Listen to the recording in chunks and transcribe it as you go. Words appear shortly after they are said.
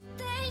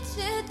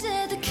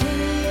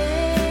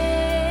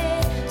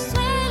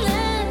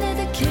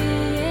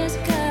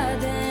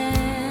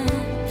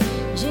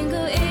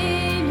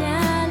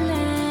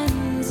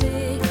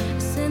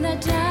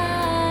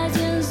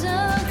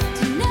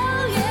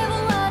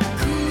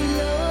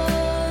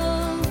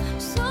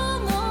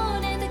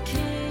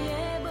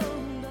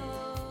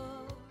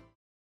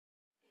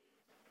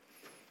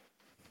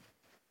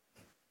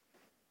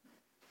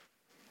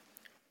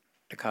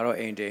ခါတော့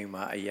အိမ်တိမ်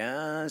မှာအရ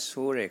န်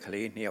ဆိုးတဲ့က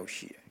လေး2ယောက်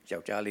ရှိတယ်ယော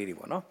က်ျားလေးတွေ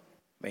ပေါ့နော်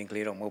မိန်းက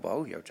လေးတော့မဟုတ်ပါ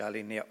ဘူးယောက်ျား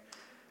လေး2ယောက်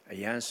အ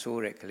ရန်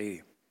ဆိုးတဲ့ကလေး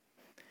တွေ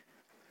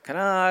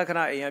ခဏ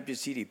အိမ်ကပစ္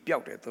စည်းတွေပျော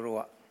က်တယ်သူတို့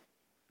က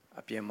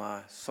အပြင်မှာ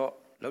ဆော့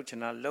လှုပ်ချင်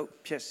တာလှုပ်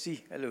ဖြက်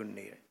စီးအဲ့လို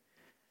နေတယ်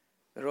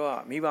သူတို့က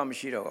မိဘမ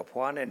ရှိတော့အ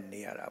ဖွားနဲ့နေ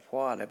ရတာအ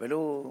ဖွားကလည်းဘယ်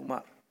လို့မှ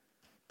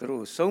သူ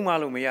တို့ဆုံးမ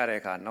လို့မရတဲ့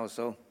အခါနောက်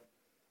ဆုံး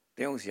တ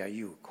င်းအောင်ဆရာ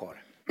ကြီးကိုခေါ်တ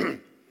ယ်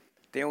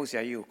တင်းအောင်ဆ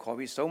ရာကြီးကိုခေါ်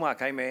ပြီးဆုံးမ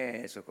ခိုင်းမယ်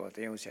ဆိုတော့တ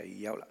င်းအောင်ဆရာ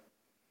ကြီး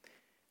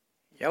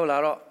ရောက်လာ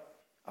တော့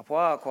အ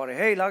ဖွားကခေါ်တယ်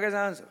ဟေးလာခဲ့စ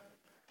မ်း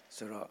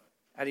ဆိုတော့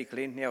အဲ့ဒီက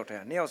လေး2ယောက်တ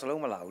ည်း2ယောက်စ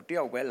လုံးမလာဘူး1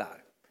ယောက်ပဲ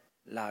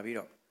လာပြီး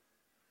တော့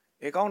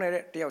ကောင်းတယ်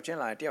တဲ့1ယောက်ချင်း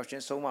လာရင်1ယောက်ချ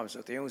င်းဆုံးမ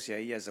ဆိုတင်းအောင်ဆရာ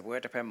ကြီးရဲ့ဇပွဲ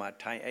တစ်ဖက်မှာ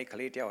ထိုင်အဲ့က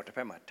လေး1ယောက်တစ်ဖ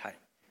က်မှာထိုင်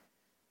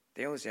တ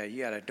င်းအောင်ဆရာ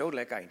ကြီးကလည်းဒုတ်လ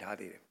က်ကင်ထား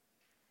သေးတယ်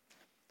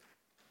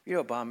ပြီး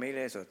တော့ဗာမေး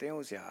လဲဆိုတင်း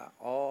ဟုတ်ဆရာ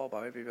ဘာ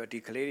ပဲပြောဒီ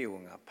ကလေးတွေ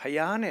က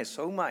ဖျားနဲ့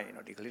ဆုံးမရင်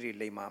တော့ဒီကလေးတွေ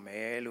လိမ်မာမ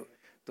ယ်လို့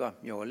သူက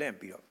မျော်လင့်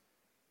ပြီးတော့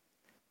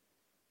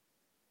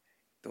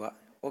သူက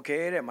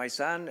okay တဲ့ my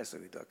son နဲ့ဆို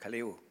ပြီးသူကက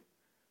လေးကို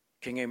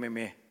ခင်ငယ်မဲ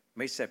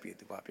မိတ်ဆက်ပြီး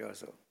သူကပြော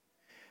ဆို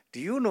do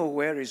you know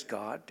where is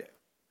God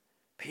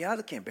ဖျားသ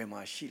ခင်ဘယ်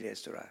မှာရှိလဲ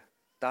ဆိုတာ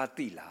ဒါ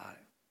သိလား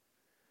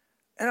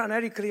အဲ့ဒါ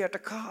နဲ့ဒီကလေးကတ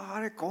ခါ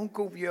တဲ့ခေါင်း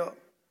ကုပ်ပြီးတော့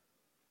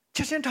ချ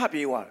က်ချင်းထ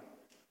ပြေးသွားတယ်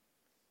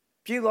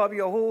ပြေးသွား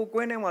ပြီးတော့ဟိုကွ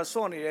င်းထဲမှာ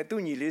စော့နေတဲ့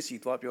သူ့ညီလေးစီ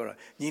သွားပြောတာ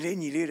ညီ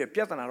လေးတဲ့ပြ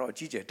ဿနာတော့အ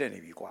ကြီးကျယ်တက်နေ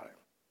ပြီကွာတဲ့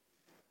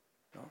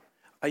နော်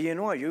အရင်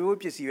တော့ရိုးရိုး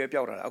ပစ္စည်းပဲ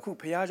ပျောက်တာအခု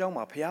ဖះเจ้า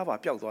မှာဖះပါ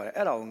ပျောက်သွားတယ်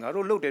အဲ့ဒါကိုငါ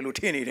တို့လှုပ်တယ်လို့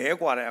ထင်နေတယ်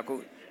ကွာတဲ့အခု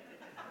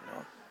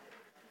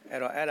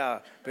နော်အဲ့ဒါ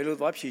ဘယ်လို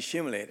သွားဖြေရှ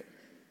င်းမလဲတဲ့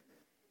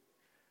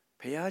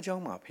ဖះเจ้า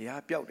မှာဖះ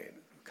ပျောက်တယ်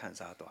ခံ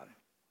စားသွားတယ်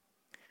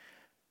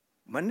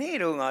မနေ့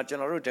တော့ငါကျွန်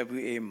တော်တို့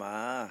WA မှာ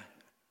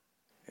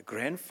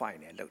Grand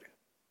Final လုပ်တယ်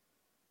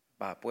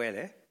ဘာပွဲ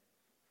လဲ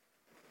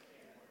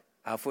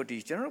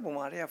40ကျွန်တော်တို့ပုံ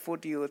မှန်တွေက40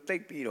ကိုတိ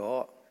တ်ပြီး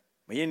တော့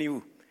မရင်းနေ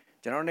ဘူး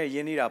ကျွန်တော်နဲ့ရ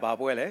င်းနေတာဘာ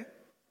ပွဲလဲ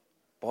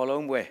ဘော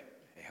လုံးပွဲ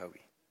ဟုတ်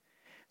ပြီ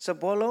ဆို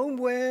ဘောလုံး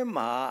ပွဲ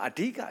မှာအ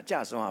ဓိကအကျ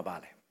ဆုံးကဘာ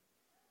လဲ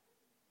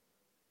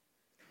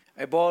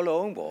ဘော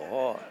လုံးပေါ့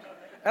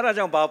အဲ့ဒါ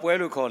ကြောင့်ဘာပွဲ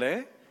လို့ခေါ်လဲ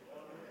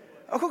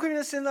အခုခင်ဗျ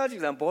စဉ်းစားကြ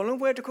ည့်လားဘောလုံး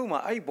ပွဲတစ်ခုမှာ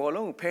အဲ့ဘော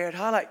လုံးကိုဖယ်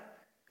ထားလိုက်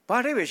ဘာ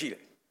တွေပဲရှိလဲ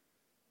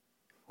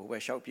ဟိုဘ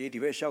က်ရှောက်ပြေးဒီ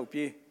ဘက်ရှောက်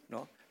ပြေး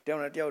နော်တယော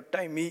က်နဲ့တယောက်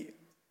တိုက်မိ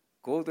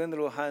ဂိုးသွင်းတယ်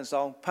လို့ဟန်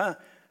ဆောင်ဖမ်း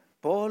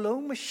ဘော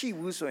လုံးမရှိ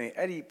ဘူးဆိုရင်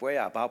အဲ့ဒီပွဲ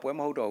ကဘာပွဲ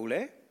မဟုတ်တော့ဘူး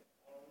လေ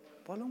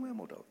ဘောလုံးပွဲ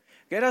မဟုတ်တော့ဘူး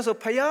ကဲဒါဆို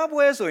ဖျား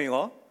ပွဲဆိုရင်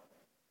ရော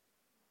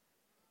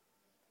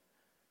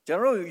ကျွန်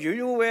တော်တို့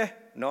ရိုးပဲ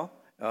နော်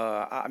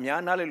အများ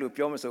နားလေလို့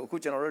ပြောမစို့အခု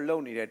ကျွန်တော်တို့လုံ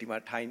နေတဲ့ဒီမှာ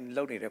ထိုင်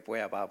လုံနေတဲ့ပွဲ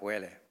ကဘာပွဲ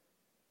လဲ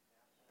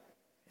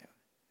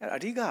အဲ့အ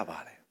ဓိကဘာ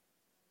လဲ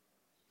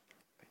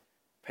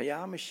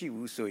ဖျားမရှိ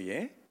ဘူးဆိုရ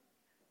င်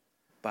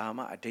ဘာ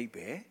မှအတိတ်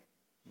ပဲ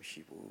မ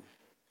ရှိဘူး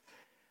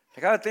တ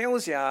ခါသင်း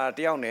ဦးဆရာတ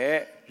ယောက်နဲ့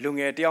လူင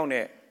ယ်တယောက်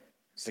နဲ့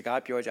စ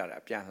ကားပြောကြတာ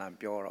ပြန်လှန်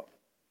ပြောတော့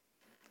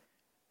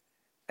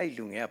အဲ့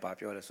လူငယ်ကဘာ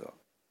ပြောလဲဆိုတော့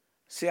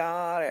ဆရာ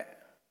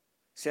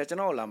ကျွန်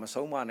တော်လာမ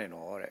ဆုံးမနဲ့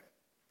တော့တဲ့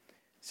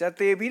ဆရာ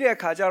တေပြီးတဲ့အ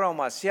ခါကျတော့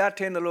မှဆရာထ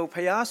င်တယ်လို့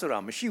ဖျားဆိုတာ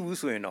မရှိဘူး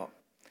ဆိုရင်တော့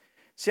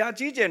ဆရာ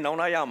ကြီးကျယ်နောင်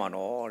လာရမှာ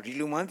နော်ဒီ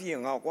လူမန်းကြီး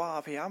ငါကွာ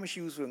ဖျားမရှိ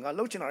ဘူးဆိုရင်ငါ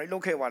လှုပ်ချင်တာလေးလှု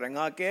ပ်ခဲ့ပါတယ်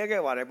ငါကဲ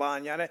ခဲ့ပါတယ်ဘာ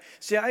ညာလဲ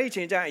ဆရာအဲ့အ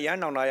ချိန်ကျရင်အရန်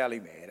နောင်လာရလိ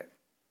မ့်မယ်တဲ့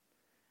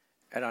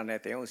အဲ့ဒါနဲ့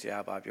တင်အောင်ဆရာ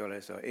ဘာပြောလဲ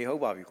ဆိုတော့အေးဟု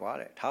တ်ပါပြီကွာ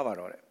တဲ့ထားပါ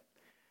တော့တဲ့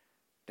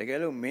တကယ်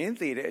လို့မင်း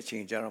သေးတဲ့အချိ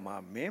န်ကျတော့မှ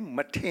မင်းမ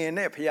ထင်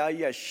တဲ့ဖျား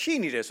ကြီးကရှိ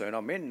နေတယ်ဆိုရင်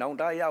တော့မင်းနောင်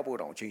တရဖို့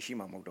တောင်အချိန်ရှိ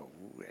မှာမဟုတ်တော့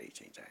ဘူးတဲ့အဲ့အ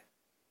ချိန်ကျရင်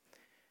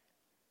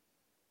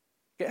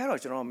ကဲအဲ့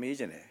တော့ကျွန်တော်မေး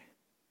ချင်တယ်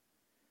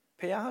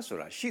ဖျားဆို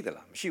တာရှိသ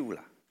လားမရှိဘူး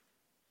လား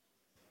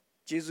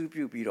ကျေးဇူး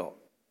ပြုပြီးတော့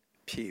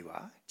ဖြေပါ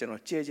ကျွန်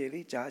တော်ကြဲကြဲ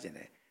လေးကြားချင်တ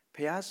ယ်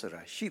ဖျားဆို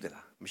တာရှိသ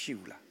လားမရှိ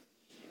ဘူးလား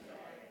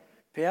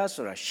ဖျား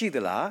ဆိုတာရှိသ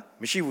လား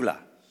မရှိဘူး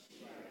လား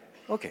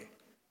โอเค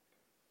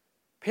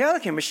ဖျားသ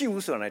ခင်မရှိ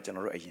ဘူးဆိုတာလည်းကျွန်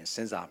တော်တို့အရင်စ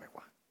ဉ်းစားမယ်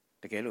ကွာ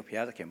တကယ်လို့ဘု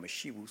ရားသခင်မ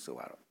ရှိဘူးဆို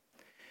တော့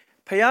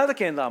ဘုရားသ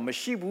ခင်သာမ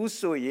ရှိဘူး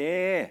ဆိုရ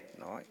င်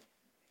နော်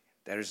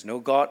there is no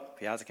god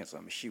ဘုရားသခင်ဆို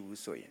တာမရှိဘူး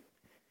ဆိုရင်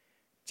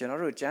ကျွန်တော်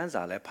တို့ကျမ်း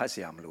စာလည်းဖတ်เ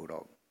สียမလို့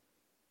တော့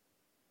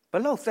ဘ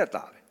ယ်လောက်သက်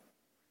တာလဲ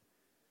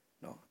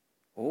နော်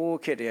ဟိုး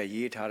ခေတ်တည်း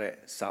ရေးထားတဲ့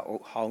စာအု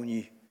ပ်ဟောင်း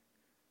ကြီး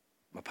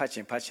မဖတ်ချ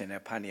င်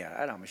နဲ့ဖတ်နေရတာ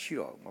အဲ့ဒါမရှိ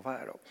တော့ဘူးမဖတ်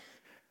ရတော့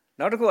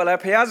နောက်တစ်ခုကလ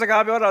ည်းဘုရားစ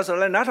ကားပြောတာဆို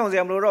လည်းနားထောင်เสี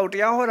ยမလို့တော့တ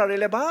ရားဟောတာတွေ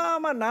လည်းဘာ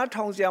မှနား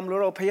ထောင်เสียမ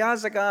လို့တော့ဘုရား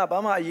စကားဘာ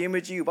မှအရေးမ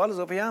ကြီးဘူးဘာလို့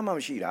ဆိုဘုရားမှမ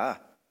ရှိတာ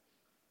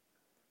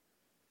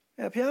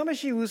ဖျားမ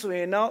ရှိဘူးဆိုရ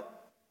င်တော့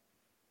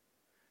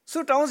ဆု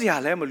တောင်းစရာ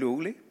လည်းမလို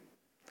ဘူးလေ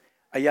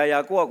အရာရာ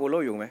ကိုယ့်အကိုလု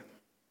ပ်ယုံပဲ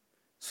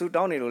ဆု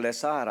တောင်းနေလို့လဲ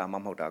စားရတာမှမ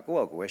ဟုတ်တာကို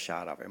ယ့်အကိုပဲ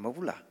ရှားတာပဲမဟုတ်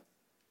ဘူးလား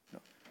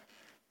နော်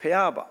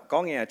ဖျားကော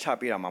င်းငင်ကချ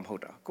ပေးတာမှမဟု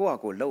တ်တာကိုယ့်အ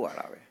ကိုလုပ်ရ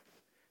တာပဲ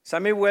ဆ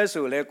မေဝဲ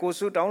ဆိုလဲကို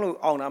ဆုတောင်းလို့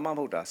အောင်တာမှမ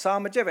ဟုတ်တာစာ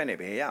မကြက်ပဲနဲ့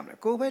ပဲရမယ်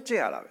ကိုပဲကြက်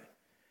ရတာပဲ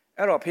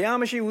အဲ့တော့ဖျား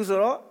မရှိဘူးဆို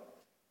တော့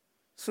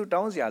ဆု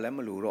တောင်းစရာလည်းမ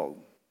လိုတော့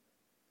ဘူး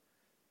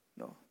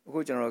နော်အခု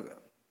ကျွန်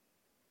တော်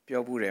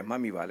ပြောဘူးတယ်မှ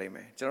တ်မိပါလိမ့်မ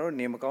ယ်ကျွန်တော်တို့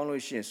နေမကောင်း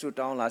လို့ရှိရင်ဆု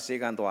တောင်းလားစေ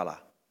ကန်းသွား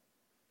လား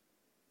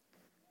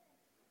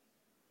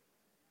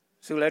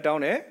ဆုလဲတော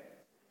င်းတယ်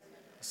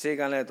စေ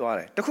ကန်းလဲသွားတ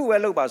ယ်တခုပဲ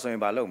လုပ်ပါဆိုရ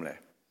င်ဘာလုပ်မလဲ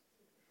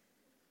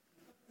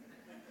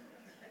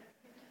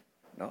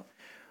နော်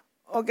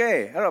โอเค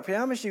အဲ့တော့ဘု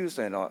ရားမရှိဘူး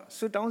ဆိုရင်တော့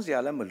ဆုတောင်းစရာ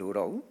လည်းမလို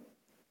တော့ဘူး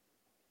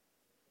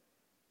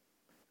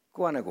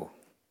ကိုကနဲ့ကို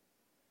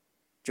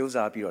ကြိုး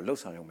စားပြီးတော့လှု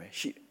ပ်ဆောင်ရုံပဲ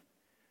ရှိတယ်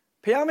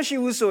ဖះမရှိ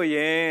ဘူးဆိုရ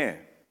င်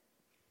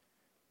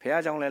ဖះ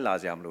เจ้าလဲလာ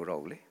စရာမလိုတော့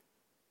ဘူးလေ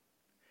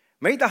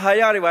မိတ္တဟာ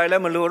ယတွေပါလ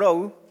ည်းမလိုတော့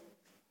ဘူး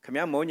ခမ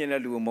ည်းမုန်းကျင်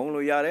တဲ့လူကိုမုန်း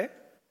လို့ရတယ်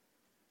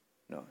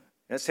နော်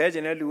ဆဲကျ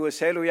င်တဲ့လူကို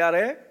ဆဲလို့ရတ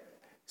ယ်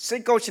စိ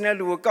တ်ကောက်ကျင်တဲ့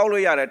လူကိုကောက်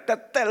လို့ရတယ်တ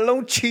စ်သက်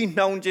လုံးချီ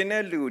နှောင်ကျင်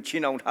တဲ့လူကိုချီ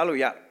နှောင်ထားလို့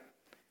ရတယ်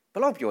ဘ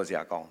ယ်တော့ပြောစ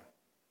ရာကောင်းလဲ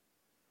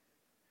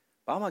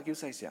ဘာမှကြိုး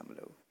ဆိုင်စရာမ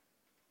လို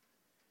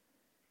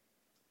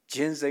ဂျ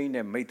င်းစိမ့်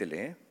နဲ့မိတ်တယ်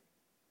လေ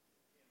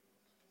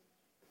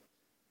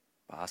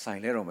ဘာဆို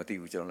င်လဲတော့မသိ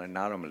ဘူးကျွန်တော်လည်း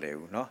နားတော့မလဲ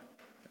ဘူးเนาะ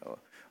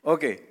โอ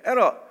เคအဲ့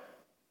တော့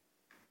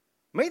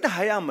မိတ္တ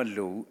ဟာယမ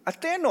လို့အ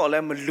သင်းတော်လ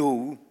ည်းမ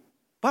လို့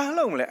ဘာ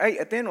လို့မလဲအဲ့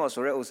အသင်းတော်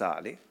ဆိုတဲ့ဥစ္စာ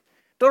လေ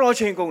တော်တော်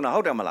ချိန်ကုန်တာ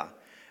ဟုတ်တယ်မလား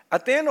အ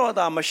သင်းတော်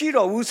သာမရှိ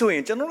တော့ဘူးဆိုရ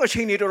င်ကျွန်တော်တို့အ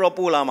ချိန်တွေတော်တော်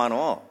ပိုလာမှာ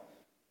နော်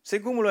စိ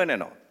တ်ကူးမလွဲနဲ့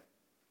နော်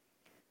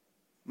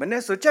မ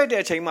နေ့ဆိုကြိုက်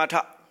တဲ့အချိန်မှထ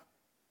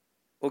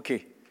โอเค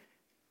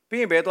ပြီး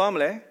ရင်ဘယ်သွားမ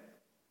လဲ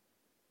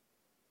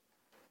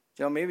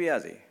ကျွန်တော်မေးပြရ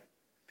စီ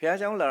ဖះ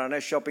เจ้าလာတာ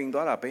နဲ့ shopping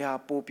သွားတာဘယ်ဟာ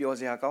ပိုပျော်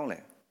စရာကောင်းလဲ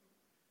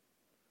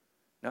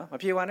နော်မ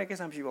ဖြေပါနဲ့ကိစ္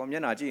စမဖြစ်ပါဘူးမျ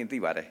က်နှာကြည့်ရင်သိ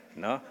ပါတယ်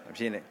နော်မ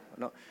ဖြေနဲ့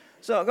နော်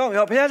ဆိုတော့အကောင်း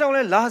ရောဖះเจ้า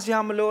လဲလာစရာ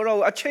မလိုတော့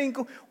ဘူးအချိန်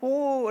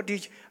ဟိုးဒီ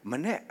မ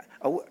နေ့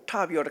ထ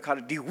ပြီးတော့တခါ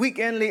ဒီ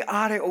weekend လေး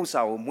အားတဲ့ဥစ္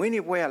စာကိုမွေး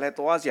နေ့ပွဲရလဲ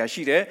သွားစရာ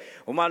ရှိတယ်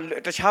ဟိုမှာ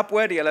တခြား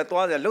ပွဲတွေကလည်း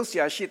သွားစရာလှုပ်စ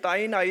ရာရှိတာ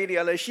ရင်နာရေးတွေ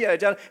ကလည်းရှိရ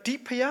ကြဒီ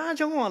ဖះเ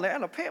จ้าကလည်း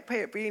အဲ့လို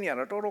ဖဲ့ပေးနေရ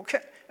တော့တော်တော်ခ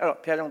က်အဲ့တော့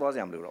ဖះเจ้าသွားစ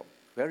ရာမလိုတော့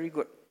very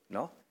good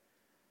နော်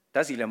ဓာ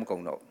တ်စီလည်းမကု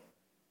န်တော့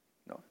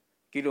နော်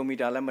ကီလိုမီ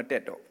တာလည်းမတ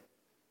က်တော့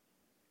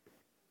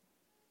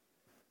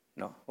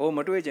နော်ဟိုမ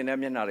တွေ့ကျင်တဲ့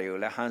မျက်နှာတွေကို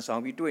လည်းဟန်ဆော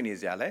င်ပြီးတွေ့နေ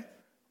စရာလည်း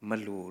မ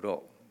လို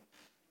တော့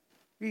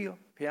ပြီးရော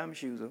ဖះမ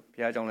ရှိဘူးဆို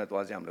ဖះเจ้าလည်း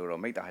သွားစရာမလို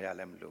တော့မိတ္တဟာယ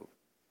လည်းမလို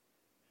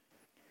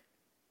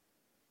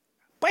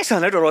ပိုက်ဆံ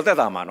လည်းတော်တော်သက်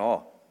သာမှာနော်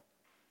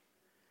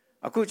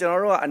အခုကျွန်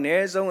တော်တို့ကအ ਨੇ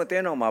ဆုံးအသ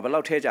င်းတော်မှာဘယ်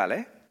လောက်ထဲကြလဲ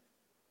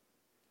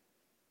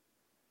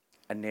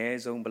အ ਨੇ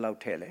ဆုံးဘယ်လောက်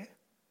ထဲလဲ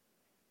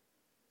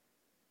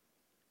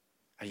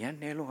အရင်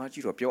နဲလုံးဟာကြ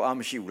ည့်တော့ပြောအား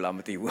မရှိဘူးလားမ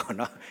သိဘူး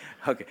နော်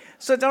ဟုတ်ကဲ့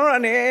ဆိုတော့ကျွန်တော်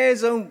အ ਨੇ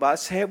ဆုံးဘာ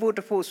ဆယ်ဖို့တ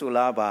စ်ဖို့ဆို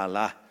လားပါ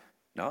လား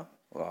နော်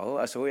ဟို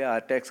အစိုးရ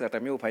tax ကတ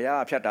စ်မျိုးဖ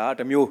ယားဖြတ်တာ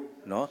တစ်မျိုး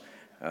နော်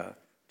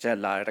ကျက်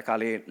လာတခါ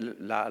လေး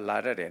လာ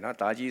တတ်တယ်နော်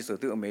ဒါကြီးဆို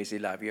သူ့အမေစီ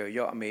လာပြီးတော့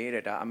ရော့အမေ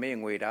တဲ့ဒါအမေ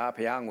ငွေဒါဖ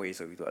ယားငွေ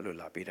ဆိုပြီးတော့အဲ့လို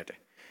လာပေးတတ်တယ်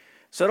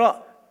ဆိုတော့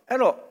အဲ့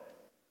တော့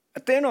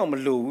အသင်းတော်မ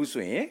လိုဘူး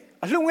ဆိုရင်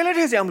အလှငွေလည်း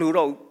ထည့်စရာမလို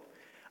တော့ဘူး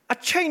အ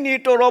ချိန်နေ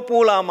တော်တော်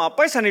ပိုလာမှာ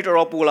ပိုက်ဆံနေတော်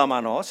တော်ပိုလာမှာ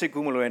နော်စိတ်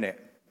ကူးမလွဲနဲ့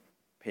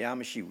ဖယား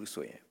မရှိဘူး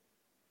ဆိုရင်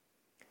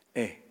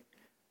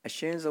အ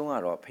ရှင်းဆုံးက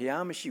တော့ဖ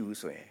ယားမရှိဘူး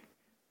ဆိုရင်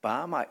ဘာ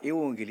မှဧ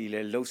ဝံဂေလိလ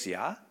ည်းလှုပ်เสีย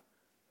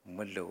မ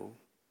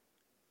လို့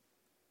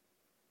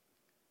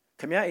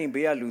ခမရအိမ်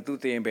ဘေးကလူသူ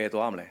တင်ပဲ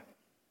သွားမလဲ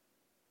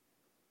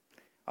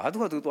သူ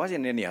ကသူသွားခြ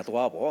င်းတဲ့နေရာ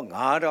သွားပေါ့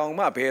ငါတောင်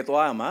မှဘယ်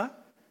သွားရမှာ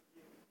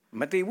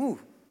မသိဘူး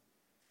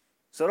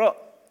ဆိုတော့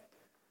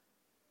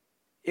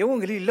ဧဝံ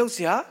ဂေလိလှုပ်เ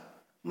สีย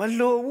မ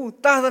လို့ဘူး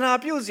သာသနာ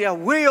ပြုเสีย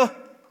ဝေးရော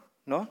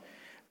နော်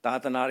သာ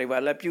သနာတွေပါ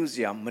လည်းပြုเ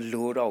สียမ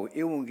လို့တော့ဘူး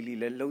ဧဝံဂေလိ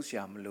လည်းလှုပ်เสี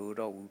ยမလို့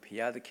တော့ဘူးဘု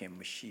ရားသခင်မ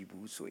ရှိ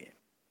ဘူးဆိုရင်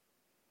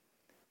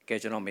ကဲ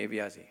ကျွန်တော်မေးပြ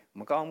ရစီ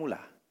မကောင်းဘူး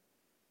လား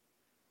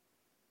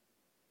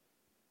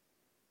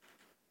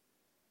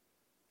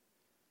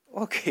โ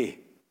อเค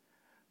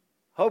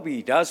ဟုတ်ပြီ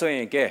ဒါဆိုရ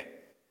င်ကဲ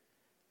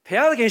ဘု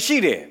ရားသခင်ရှိ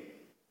တယ်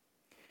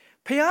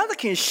ဘုရားသ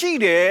ခင်ရှိ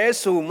တယ်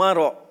ဆိုမှ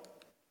တော့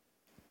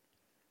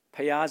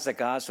ဘုရားစ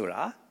ကားဆို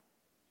တာ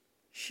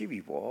ရှိပြီ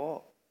ပေါ့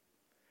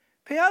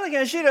ဘုရားသခ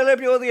င်ရှိတယ်လည်း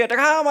ပြောသေးတယ်တ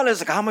ခါမှလည်း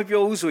စကားမ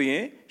ပြောဘူးဆိုရ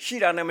င်ရှိ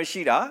တာနဲ့မ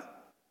ရှိတာ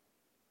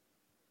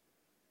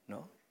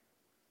နော်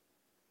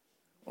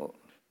ဟုတ်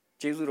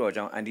ကျေးဇူးတော်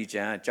ကြောင့်အန်တီဂျ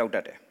န်ကကြောက်တ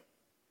တ်တယ်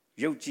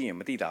ရုပ်ကြည့်ရင်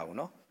မသိတာဘူး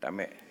နော်ဒါပေ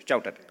မဲ့ကြော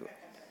က်တတ်တ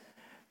ယ်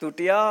သူ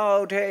တယော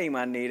က်တည်းအိမ်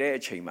မှာနေတဲ့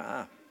အချိန်မှာ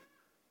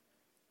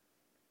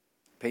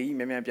ဖေးကြီး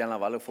မြန်မြန်ပြန်လာ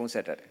ပါလို့ဖုန်းဆ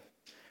က်တတ်တယ်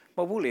မ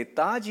ဟုတ်ဘူးလေ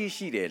တားကြီး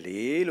ရှိတယ်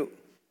လေလို့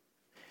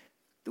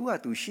သူက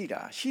သူရှိ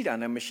တာ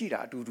နဲ့မရှိတာ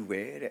အတူတူ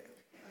ပဲတဲ့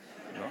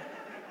နော်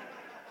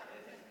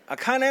အ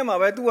ခန်းထဲမှာ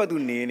ပဲသူကသူ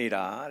နေနေ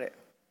တာတဲ့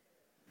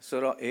ဆို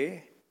တော့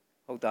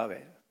ဟုတ်သားပဲ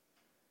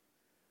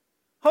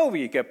ဟုတ်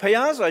ပြီကဲဖ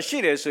ယားဆိုတာရှိ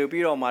တယ်ဆို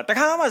ပြီးတော့မှတ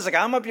ခါမှစ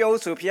ကားမပြော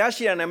ဘူးဆိုဖယား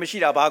ရှိတာနဲ့မရှိ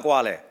တာဘာကွာ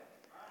လဲ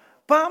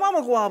ဘာမှမ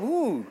ကွာ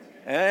ဘူး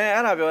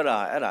အဲ့ဒါပြောတာ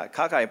အဲ့ဒါ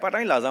ခါခိုင်ပတ်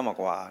တိုင်းလာစမ်းမှာ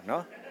ကွာ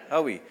နော်ဟု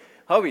တ်ပြီ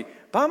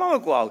ဘာမှမ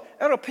ကွာဘူး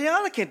အဲ့တော့ဖယား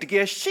သခင်တက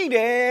ယ်ရှိတ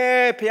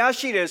ယ်ဖယား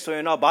ရှိတယ်ဆိုရ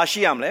င်တော့ဘာ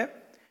ရှိရမလဲ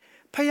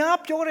ဖယား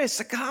ပြောတဲ့စ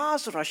ကား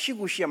ဆိုတာရှိ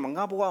ကိုရှိရမှာ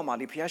ငါဘဝမှာ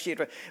လေဖယားရှိတဲ့အ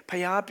တွက်ဖ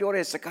ယားပြော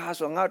တဲ့စကား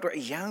ဆိုတာငါအတွက်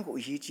အရန်ကို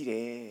အရေးကြီးတ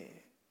ယ်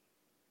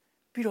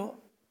ပြီးတော့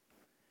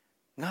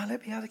ငါလ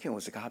ည်းဖယားသခင်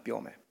ကိုစကားပြော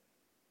မယ်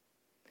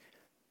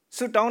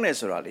ဆွတောင်းတယ်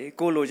ဆိုတာလေ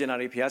ကိုလိုချင်တာ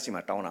တွေဖယားစီ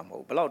မှာတောင်းတာမဟု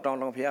တ်ဘူးဘလောက်တောင်း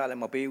ဖယားလ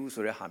ည်းမပေးဘူး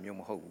ဆိုတဲ့ဟာမျိုး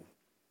မဟုတ်ဘူး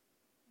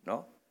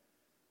နော်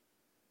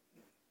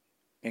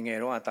ငယ်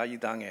တော့တာ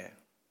ကြီးသားငယ်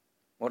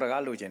မော်တ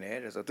ကားလိုချင်တယ်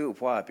ဆိုသူ့အ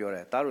ဖွားကပြောတ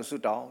ယ်သားတို့ဆွ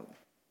တောင်း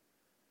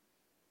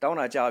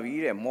တာကြပြီ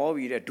တဲ့မော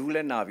ပြီတဲ့ဒူးလ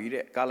ည်းနာပြီ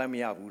တဲ့ကားလည်းမ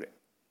ရဘူးတဲ့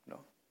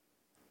နော်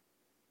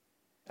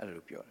အဲ့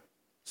လိုပြောတယ်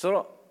ဆို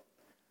တော့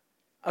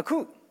အခု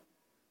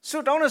ဆွ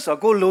တောင်းတဲ့ဆို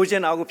ကိုလိုချ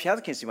င်တာကိုဘုရားသ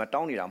ခင်စီမှာ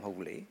တောင်းနေတာမဟုတ်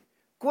ဘူးလေ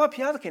ကိုကဘု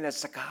ရားသခင်နဲ့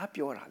စကား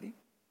ပြောတာလေ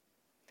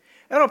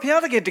အဲ့တော့ဘု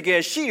ရားသခင်တက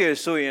ယ်ရှိရ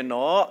ဆိုရင်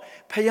တော့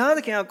ဘုရားသ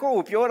ခင်ကကိုယ့်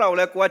ကိုပြောတာကို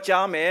လည်းကိုယ်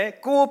ကြားမယ်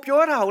ကို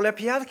ပြောတာကိုလည်း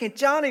ဘုရားသခင်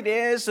ကြားနေတ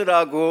ယ်ဆိုတာ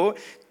ကို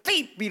သိ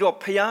ပြီးတော့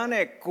ဘုရား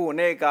နဲ့ကိုယ်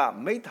နဲ့က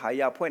မိဿဟာ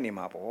ယဖွဲ့နေ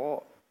မှာပေါ့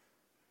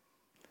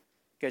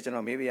ကဲကျွန်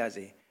တော်မေးပြရ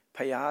စီ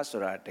ဘုရားဆို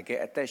တာတကယ်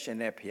အသက်ရှင်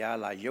တဲ့ဘုရား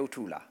လားရုပ်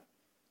ထုလား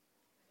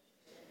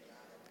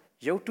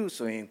ရုပ်ထု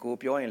ဆိုရင်ကို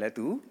ပြောရင်လည်း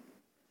तू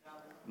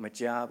မ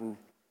ကြားဘူး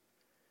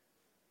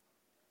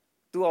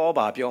तू ရော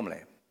ဘာပြောမလဲ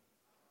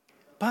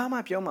ဘာမှ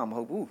ပြောမှာမ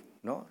ဟုတ်ဘူး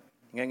เนาะ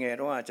ငယ်ငယ်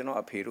တော့ကျွန်တော်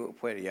အဖေတို့အ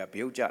ဖွဲ့တွေက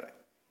ပြုတ်ကြတယ်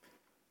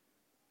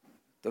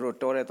သူတို့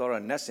တော်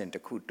တဲ့နတ်စင်တ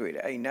စ်ခုတွေ့တ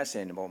ယ်အဲ့ဒီနတ်စ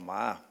င်ပေါ်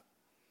မှာ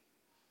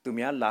သူ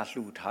များလာ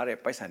လှူထားတဲ့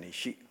ပိုက်ဆံတွေ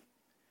ရှိ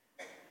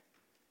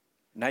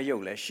နတ်ရု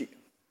ပ်လည်းရှိ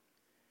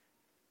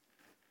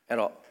အဲ့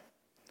တော့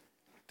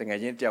တကယ်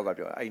ချင်းတယောက်က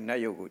ပြောအဲ့ဒီနတ်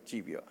ရုပ်ကိုကြ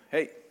ည့်ပြီးတော့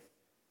ဟေး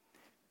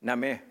နာ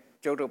မည်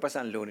ကျုပ်တို့ပိုက်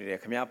ဆံလိုနေတယ်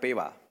ခမည်းပေး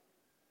ပါ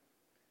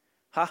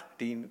ဟာ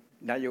ဒီ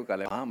နတ်ရုပ်က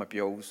လည်းဘာမှမ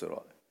ပြောဘူးဆို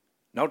တော့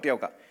နောက်တယော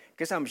က်က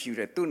ကိစ္စမရှိဘူး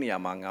တဲ့သူ့နေရာ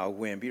မှာငါ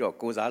ဝင်ပြီးတော့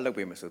ကိုစားလုပ်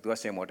ပေးမယ်ဆိုသူက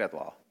စင်မော်တက်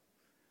သွား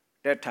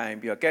တက်ထိုင်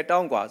ပြီးတော့ကဲတော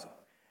င်းกว่า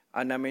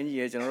အာနာမင်းကြီး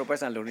ရေကျွန်တော်တို့ပို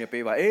က်ဆံလုံးနေ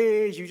ပေးပါ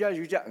အေးယူ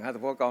ကြငါသ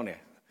ဘောကောင်းတယ်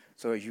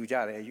ဆိုယူကြ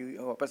တယ်ယူ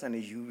ပိုက်ဆံနေ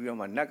ယူပြီးတော့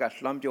မှနတ်က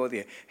လှမ်းပြော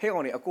သေးတယ်ဟဲ့ကော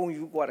င်နေအကုန်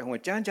ယူกว่าတယ်ဟို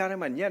ကြမ်းကြားထဲ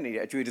မှာညက်နေ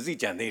တဲ့အကျွေးတစီ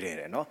ကြံသေးတယ်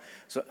နော်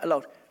ဆိုအဲ့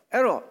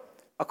တော့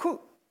အခု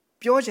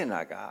ပြောချင်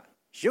တာက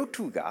ရုပ်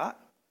ထုက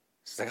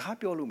စကား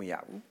ပြောလို့မရ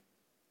ဘူး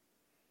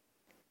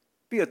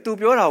ပြီးတော့သူ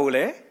ပြောတာကိုလ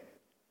ည်း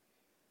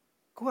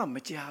ကိုကမ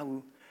ကြား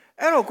ဘူး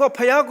အဲ့တော့ကို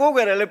ဖះကိုးကြ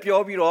တယ်လည်းပြော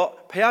ပြီးတော့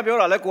ဖះပြော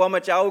တာလည်းကိုကမ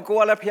ကြောက်ဘူးကို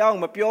ကလည်းဖះအောင်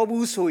မပြော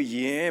ဘူးဆိုရ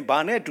င်ဘာ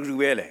နဲ့အတူတူ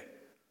ပဲလဲ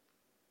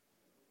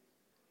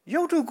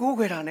ရုပ်ထုကိုး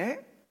ကြတာနဲ့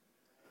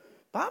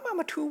ဘာမှ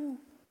မထူးဘူး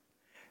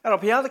အဲ့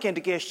တော့ဖះသခင်တ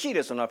ကယ်ရှိတ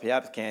ယ်ဆိုတော့ဖះ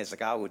သခင်စ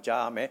ကားကို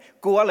ကြားမယ်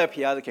ကိုကလည်း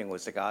ဖះသခင်ကို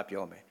စကား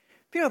ပြောမယ်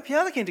ပြီးတော့ဖះ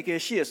သခင်တကယ်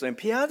ရှိရဆိုရင်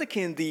ဖះသခ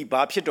င်ဒီ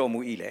ဘာဖြစ်တော်မူ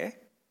၏လဲ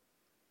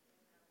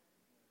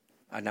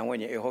အနံဝ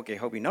ညေဟုတ်ကဲ့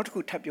ဟုတ်ပြီနောက်တစ်ခု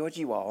ထပ်ပြောကြ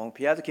ည့်ပါအောင်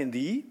ဖះသခင်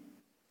ဒီ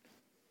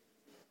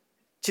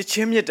ချစ်ချ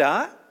င်းမြတ်တာ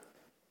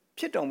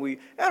ဖြစ်တော်မူ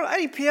အဲ့တော့အဲ့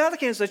ဒီဖျားသ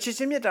ခင်ဆိုချစ်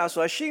ချင်းမေတ္တာ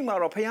ဆိုတာရှိမှ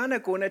တော့ဖျား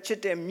နဲ့ကိုယ်နဲ့ချစ်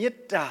တဲ့မေတ္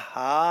တာ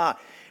ဟာ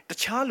တ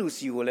ခြားလူ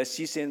စီကိုလည်း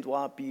စီစဉ်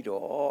သွားပြီး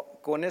တော့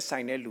ကိုယ်နဲ့ဆို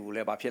င်တဲ့လူကိုလ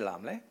ည်းဘာဖြစ်လာ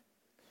မလဲ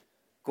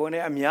ကိုယ်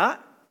နဲ့အမြ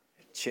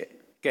ချစ်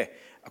ကဲ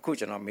အခု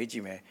ကျွန်တော်မေးကြ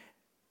ည့်မယ်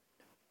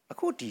အ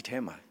ခုဒီထဲ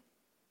မှာ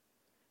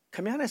ခ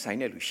မည်းနဲ့ဆိုင်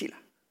တဲ့လူရှိ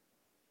လား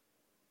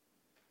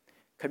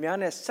ခမည်း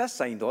နဲ့ဆက်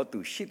ဆိုင်တော့သူ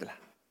ရှိသ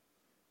လား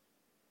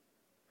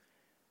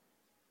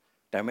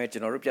ဒါပေမဲ့ကျွ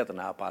န်တော်တို့ပြဿ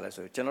နာပါလဲ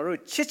ဆိုကျွန်တော်တို့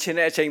ချစ်ချင်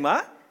တဲ့အချိန်မှာ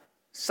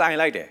ဆိုင်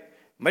လိုက်တယ်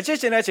မချစ်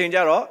ချင်တဲ့အချိန်ကျ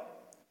တော့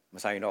မ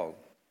ဆိုင်တော့ဘူး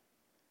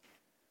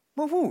မ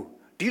ဟုတ်ဘူး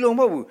ဒီလို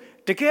မဟုတ်ဘူး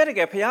တကယ်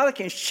ဘုရားသခ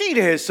င်ရှိတ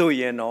ယ်ဆို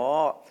ရင်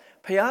တော့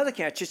ဘုရားသခ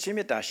င်ချစ်ချင်း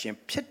မေတ္တာရှင်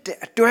ဖြစ်တဲ့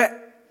အတွက်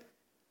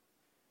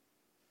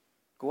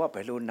ကိုကဘ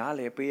ယ်လိုနား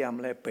လည်ပေးရမ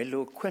လဲဘယ်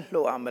လိုခွင့်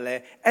လွှတ်ရမလဲ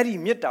အဲ့ဒီ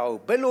မေတ္တာကို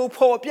ဘယ်လို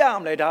ဖော်ပြရ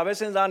မလဲဒါပဲ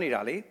စဉ်းစားနေ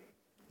တာလေ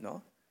နော်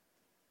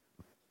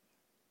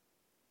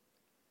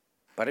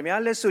ဗရမ ्या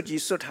လက်စွပ်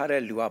ကြီးစွတ်ထား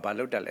တဲ့လူကဘာ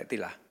လုပ်တတ်လဲသိ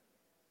လား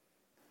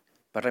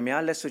ဗရမ ्या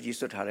လက်စွပ်ကြီး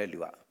စွတ်ထားတဲ့လူ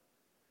က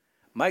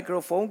မိုက်ခ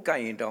ရိုဖုန်းက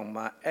င်ရင်တောင်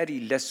မှအဲ့ဒီ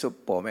လက်စွပ်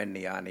ပေါ်မဲ့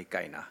နေရာနေက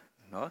င်တာ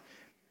နော်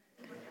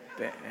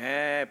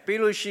ပြီး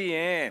လို့ရှိရ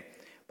င်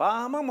ဘာ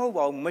မှမဟုတ်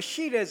ပါဘူးမ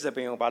ရှိတဲ့သပ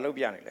င်ကိုဘာလုပ်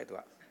ပြနေလဲသူက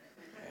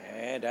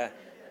ဒါ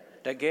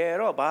တကယ်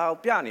တော့ဘာ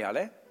ပြနေရ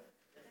လဲ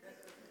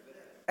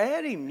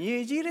အဲ့ဒီမြေ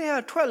ကြီးတွေက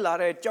ထွက်လာ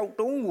တဲ့ကြောက်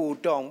တုံးကို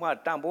တောင်မှ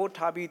တန်ဖိုး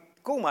ထားပြီး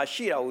ကိုယ်မှ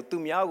ရှိတာကိုသူ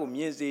များကို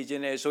မြင်စေခြ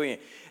င်းနဲ့ဆိုရင်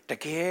တ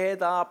ကယ်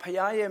သာဖခ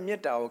င်ရဲ့မေ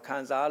တ္တာကိုခံ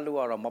စားလို့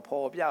ရတော့မ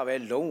ဖော်ပြပဲ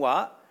လုံးဝ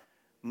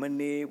မ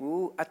နေ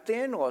ဘူးအသ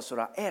င်းတော်ဆို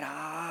တာအဲ့ဒါ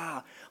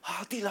ဟာ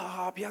တိ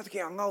လားဘုရားသခ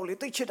င်ငါ့ကိုလေ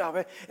သိချစ်တာ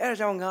ပဲအဲ့ဒါ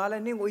ကြောင့်ငါလ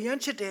ည်းနင့်ကိုအယ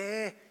မ်းချစ်တယ်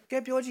ကဲ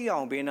ပြောကြည့်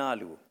အောင်ဘေးနာ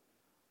လူ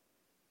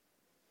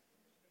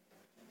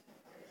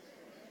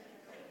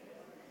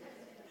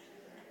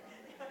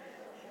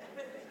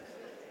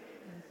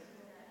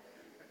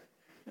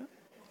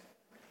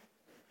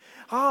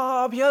ဟာ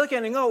ဘုရားသခ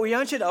င်ငါ့ကိုအယ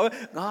မ်းချစ်တာပဲ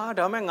ငါ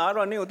ဒါမဲ့ငါ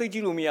တော့နင့်ကိုသိကြ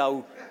ည့်လို့မရ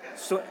ဘူး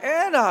ဆို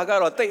အဲ့ဒါက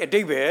တော့တိတ်အတိ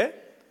တ်ပဲ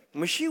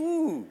မရှိ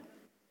ဘူး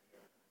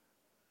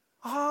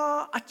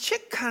အချ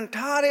စ်ခံ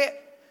ထားတဲ့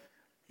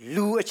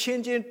လူအချ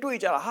င်းချင်းတွေ့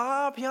ကြတာဟာ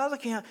ဘုရားသ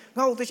ခင်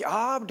ငါ့ကိုသိချစ်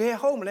ဒဲ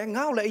ဟုတ်မလဲ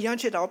ငါ့ကိုလည်းအယမ်း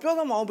ချစ်တာပြော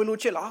သမောင်ဘယ်လို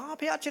ချစ်လား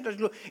ဘုရားချစ်တယ်ဒီ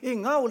လို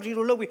ငါ့ကိုဒီ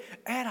လိုလုပ်ပြီး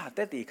အဲ့ဒါတ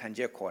က်တည်ခံ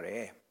ချက်ခေါ်တ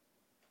ယ်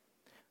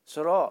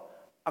ဆိုတော့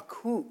အ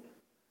ခု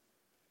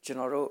ကျွန်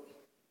တော်တို့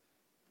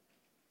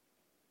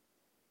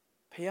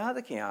ဘုရားသ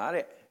ခင်ဟာ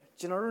တဲ့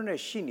ကျွန်တော်တို့ ਨੇ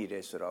ရှိနေတ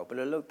ယ်ဆိုတော့ဘယ်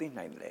လိုလုပ်သိ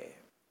နိုင်လဲ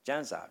ကျ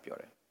မ်းစာပြော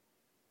တယ်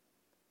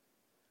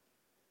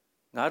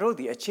ငါတို့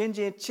ဒီအချင်း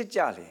ချင်းချစ်ကြ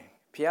လေ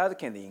ဘုရားသ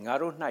ခင်သည်ငါ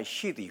တို့၌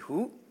ရှိသည်ဟု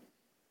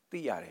သိ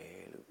ရတ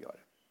ယ်လို့ပြောတ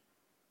ယ်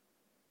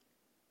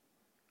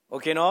โอ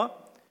เคနော်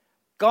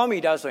ကောင်းပြီ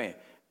ဒါဆိုရင်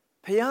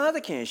ဘုရားသ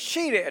ခင်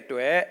ရှိတဲ့အတွ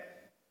က်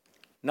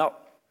နောက်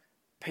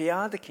ဘု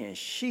ရားသခင်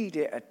ရှိ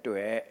တဲ့အတွ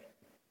က်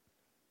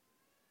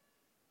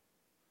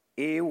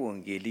ဧဝံ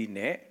ဂေလိ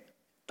နဲ့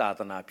သာသ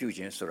နာပြု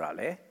ခြင်းဆိုတာ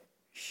လည်း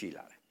ရှိ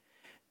လာတယ်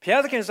ဘု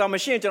ရားသခင်ဆိုတာမ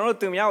ရှိရင်ကျွန်တော်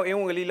တို့သူများကိုဧ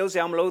ဝံဂေလိလုပ်စ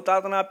ရာမလိုသာ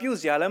သနာပြု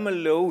စရာလည်းမ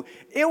လို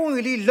ဧဝံ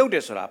ဂေလိလုပ်တ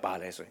ယ်ဆိုတာဘာ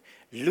လဲဆိုရင်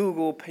လူ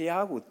ကိုဘု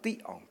ရားကိုသိ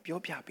အောင်ပြော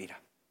ပြပေးတာ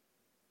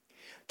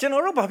ကျွန်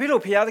တော်တို့ဘာဖြစ်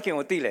လို့ဖျားသခင်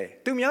ကိုသိလဲ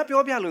သူများ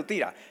ပြောပြလို့သိ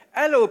တာ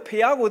အဲ့လို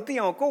ဖျားကိုသိ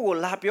အောင်ကိုယ့်ကို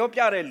လာပြောပြ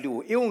တဲ့လူ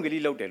ဧဝံဂေလိ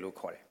လုပ်တယ်လို့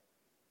ခေါ်တယ်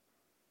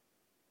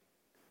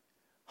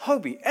ဟု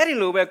တ်ပြီအဲ့ဒီ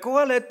လိုပဲကိုက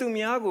လည်းသူ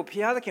များကို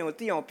ဖျားသခင်ကို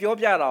သိအောင်ပြော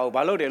ပြတာကို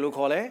ဘာလုပ်တယ်လို့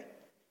ခေါ်လဲ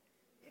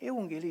ဧ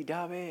ဝံဂေလိ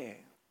ဒါပဲ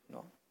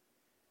နော်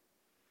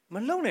မ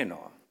လုံနဲ့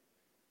နော်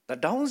တ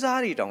ဒေါင်း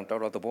စားတွေတောင်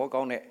တော်တော်သဘော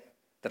ကောင်းတဲ့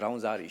တဒေါင်း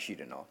စားတွေရှိ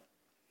တယ်နော်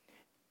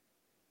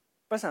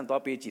ပတ်စံ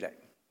သွားပေးကြည့်လိုက်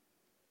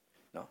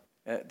နော်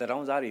တဒေါ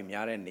င်းစားတွေ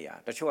များတဲ့နေရာ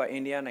တချို့ကအိ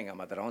န္ဒိယနိုင်ငံ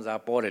မှာတဒေါင်းစား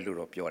ပေါ်တယ်လို့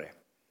တော့ပြောတယ်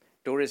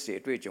တိုရစ်တွေ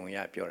အတွေ့အကြုံရ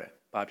ပြောတယ်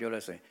ဘာပြောလဲ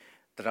ဆိုရင်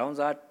တဒေါင်း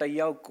စားတစ်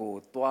ယောက်ကို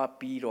သွား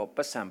ပြီးတော့ပ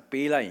တ်စံ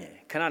ပေးလိုက်ရင်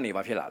ခဏနေ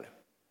ဘာဖြစ်လာလဲ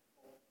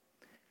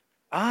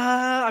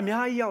အ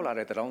များကြီးရောက်လာ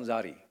တဲ့တဒေါင်း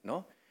စားတွေ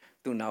နော်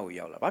သူ့နောက်ကို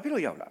ရောက်လာဘာဖြစ်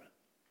လို့ရောက်လာ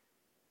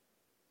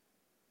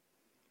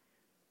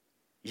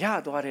ရ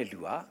သွားတဲ့လူ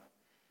က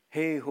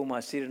ဟေးဟိုမှာ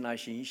စေရနာ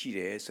ရှင်ရှိတ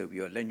ယ်ဆို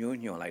ပြီးတော့လက်ညှိုး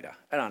ညွှန်လိုက်တာ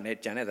အဲ့ဒါနဲ့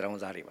ကြံတဲ့တရော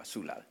င်းစားတွေပါဆု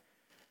လာတယ်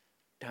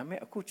ဒါပေမဲ့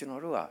အခုကျွန်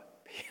တော်တို့က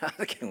ဘုရား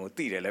သခင်ကို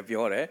သိတယ်လည်း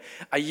ပြောတယ်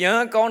အယံ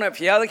ကောင်းတဲ့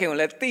ဘုရားသခင်ကို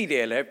လည်းသိတ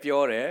ယ်လည်း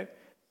ပြောတယ်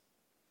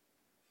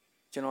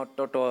ကျွန်တော်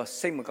တော်တော်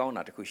စိတ်မကောင်း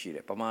တာတခုရှိတ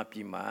ယ်ဗမာပြ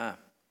ည်မှာ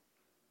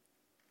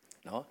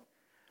နော်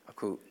အ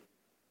ခု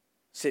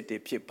စစ်တွေ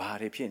ဖြစ်ဘာ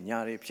တွေဖြစ်ညာ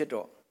တွေဖြစ်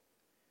တော့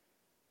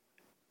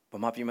ဗ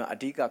မာပြည်မှာအ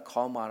ဓိက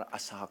ခေါင်းပါအ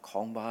စာခေါ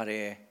င်းပါတ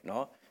ယ်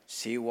နော်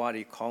ဆေးဝါး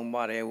တွေခေါင်း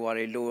ပါတယ်ဝါ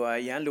တွေလို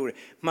ရမ်းလို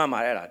မှန်ပါ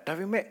တယ်အဲ့ဒါဒါ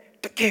ပေမဲ့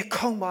တကယ်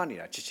ခေါင်းပါနေ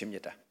တာချစ်ချင်းမြ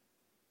တ်တာ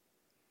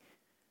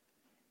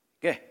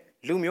ကဲ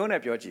လူမျိုး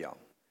နဲ့ပြောကြည့်အောင်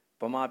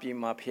ဗမာပြည်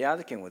မှာဘုရားသ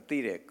ခင်ကိုသိ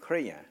တဲ့ခရ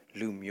စ်ယာန်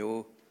လူ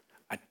မျိုး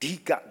အဓိ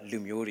ကလူ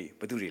မျိုးတွေ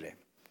ဘယ်သူတွေလဲ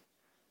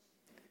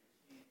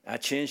အ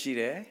ချင်းရှိ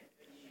တယ်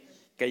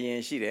ကရင်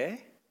ရှိတယ်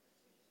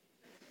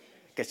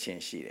ကချင်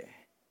ရှိတယ်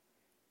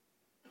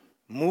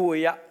မူ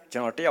ရကျွ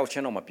န်တော်တယောက်ချ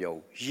င်းတော့မပြော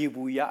ဘူးရေ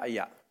ဘူးရအ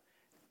ရာ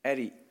အဲ့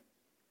ဒီ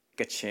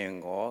ကချင်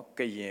ကိုက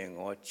ရင်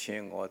ကိုချ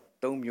င်းကို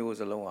သုံးမျိုး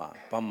စလုံးဟာ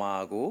ဗမာ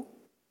ကို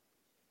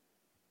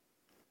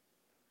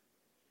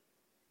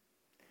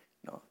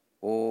နော်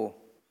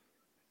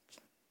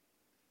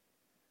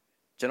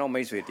ကျွန်တော်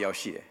မိတ်ဆွေတယောက်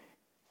ရှိတယ်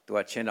သူက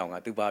ချင်းတောင်က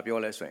သူဘာပြော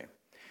လဲဆိုရင်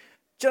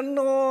ကျွန်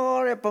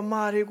တော်ရဲ့ဗ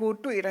မာတွေကို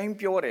တွေ့တိုင်း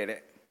ပြောတယ်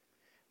တဲ့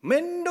မ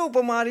င်းတို့ဗ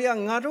မာတွေက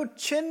ငါတို့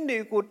ချင်းတွေ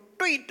ကို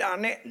တွေ့တာ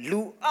နဲ့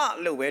လူအ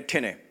လို့ပဲထ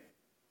င်တယ်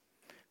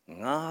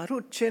ငါ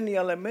တို့ချင်းနေရ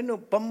လဲမင်း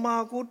တို့ဗမာ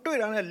ကိုတွေ့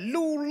တာနဲ့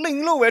လူလိ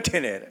မ်လို့ပဲထ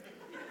င်တယ်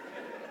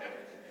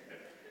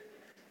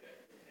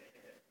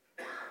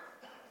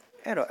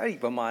အဲ့တော့အဲ့ဒီ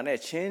ဗမာနဲ့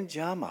ချင်း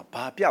ကြားမှာ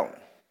ဘာပြောင်း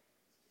လဲ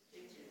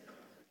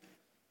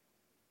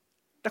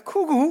တခု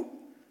ခု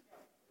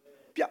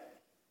ပြောင်း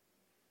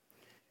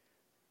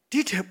ဒီ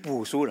တဲ့ပူ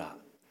ဆိုတာ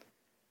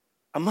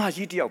အမ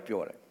ကြီးတယောက်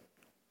ပြောတယ်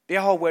တ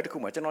ရားဟောပွဲတစ်ခု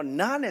မှာကျွန်တော်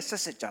နားနဲ့ဆ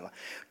က်ဆက်ကြလာ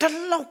တ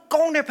လောက်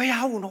ကောင်းတဲ့ဘု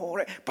ရားဝန်တော်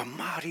တဲ့ဗ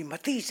မာတွေမ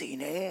သိစေ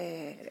နဲ့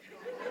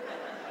တဲ့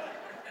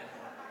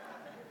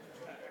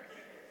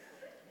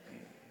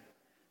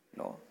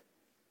နော်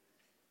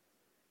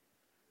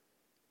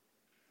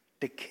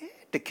တ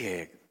က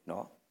ယ်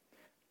နော်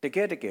တက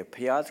ယ်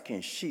ဘုရားသခ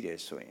င်ရှိတယ်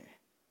ဆိုရင်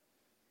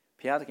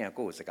ဘုရားသခင်က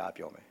ကိုယ့်ကိုစကား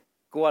ပြောမယ်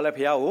ကိုကလည်း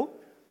ဘုရားကို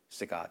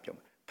စကားပြောမ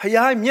ယ်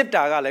ဖျားမြတ်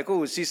တာကလည်းကို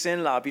ယ့်ကိုစီစဉ်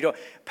လာပြီးတော့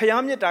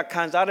ဖျားမြတ်တာ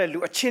ခံစားတဲ့လူ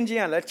အချင်းချ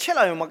င်းကလည်းချက်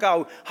လာရုံမက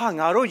ဘူးဟာ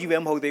ငါတို့ကြီးပဲ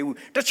မဟုတ်သေးဘူး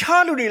တ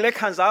ခြားလူတွေလည်း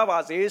ခံစားပါ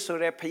စေဆို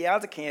တဲ့ဖျား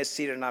သခင်ရဲ့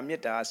စေတနာမြ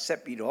တ်တာဆ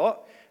က်ပြီးတော့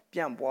ပြ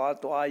န့်ပွား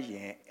သွားရ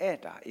င်အဲ့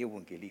ဒါဧဝံ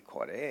ဂေလိ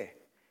ခေါ်တယ်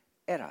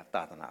အဲ့ဒါ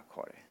သာသနာ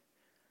ခေါ်တယ်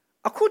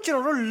အခုကျွန်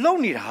တော်တို့လုံ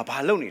နေတာဘာ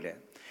လုံနေလဲ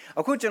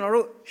အခုကျွန်တော်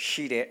တို့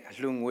ရှိတဲ့အ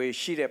လှငွေ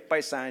ရှိတဲ့ပို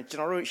က်ဆံကျွန်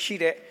တော်တို့ရှိ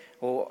တဲ့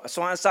အ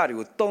စွမ်းအစတွေ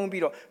ကိုတုံး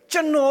ပြီးတော့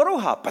ကျွန်တော်တို့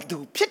ဟာဘသူ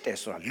ဖြစ်တယ်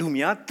ဆိုတာလူ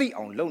များသိ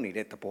အောင်လုပ်နေ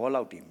တဲ့သဘော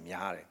လောက်တည်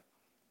များတယ်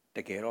တ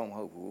ကယ်တော့မ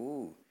ဟုတ်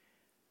ဘူး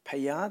ဖ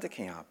ယားသခ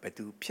င်ဟာဘ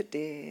သူဖြစ်တ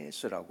ယ်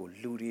ဆိုတာကို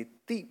လူတွေ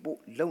သိဖို့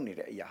လုပ်နေ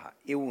တဲ့အရာဟာ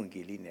ဧဝံ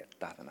ဂေလိနဲ့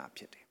သာသနာ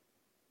ဖြစ်တယ်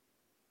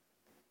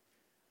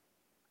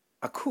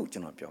အခုကျွ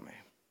န်တော်ပြောမ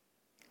ယ်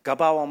က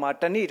ဘာဝမှာ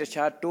တနေ့တ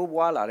ခြားတိုး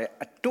ပွားလာတဲ့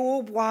အ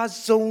တိုးပွား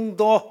ဆုံး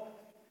သော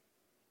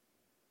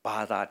ဘာ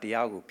သာတ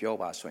ရားကိုပြော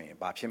ပါဆိုရင်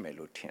ဘာဖြစ်မယ်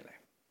လို့ထင်လဲ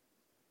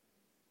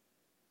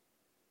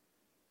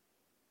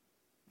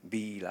B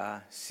လား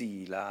C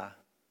လား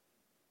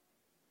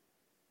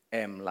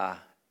M လား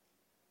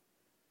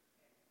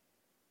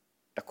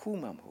တခု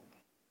မှမဟုတ်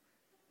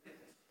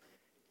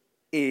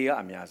A က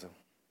အများဆုံး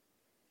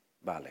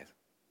ဘာလဲ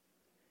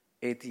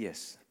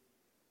atheist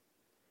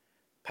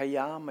ဖ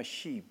ယားမ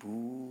ရှိ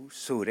ဘူး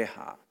ဆိုတဲ့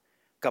ဟာ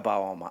ကဘာ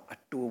ပေါ်မှာအ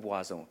တိုး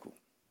ပွားဆုံး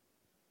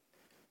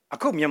အ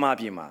ခုမြန်မာ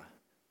ပြည်မှာ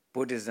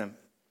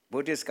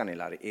Buddhist ကနေ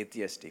လာတဲ့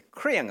atheist တွေ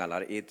ခရစ်ယာန်ကလာ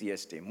တဲ့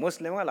atheist တွေ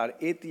Muslim ကလာတဲ့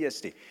atheist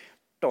တွေ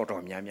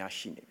တော်များများ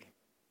ရှိနေပြီ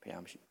ဖ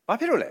ယားမရှိဘာ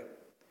ဖြစ်လို့လဲ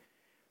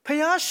ဖ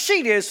ယားရှိ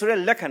တယ်ဆိုတဲ့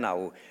လက္ခဏာ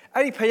ကို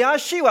အဲ့ဒီဖယား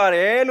ရှိပါတ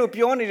ယ်လို့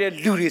ပြောနေတဲ့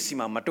လူတွေစီ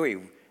မှာမတွေ့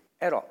ဘူး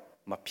အဲ့တော့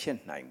မဖြစ်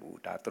နိုင်ဘူး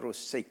ဒါသူတို့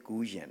စိတ်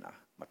ကူးရင်တာ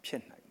မဖြ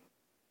စ်နိုင်ဘူး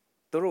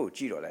သူတို့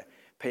ကြည့်တော့လဲ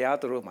ဖယား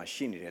သူတို့မှာ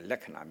ရှိနေတဲ့လ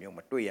က္ခဏာမျိုးမ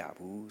တွေ့ရ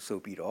ဘူးဆို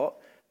ပြီးတော့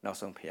နောက်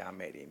ဆုံးဖယား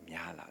မဲ့တွေ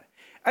များလာတယ်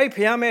အဲ့ဒီဖ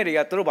ယားမဲ့တွေက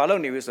သူတို့ဘာလု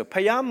ပ်နေပြီဆိုဖ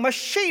ယားမ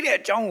ရှိတဲ့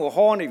အကြောင်းကို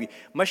ဟောနေပြီ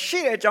မရှိ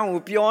တဲ့အကြောင်း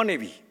ကိုပြောနေ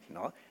ပြီ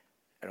နော်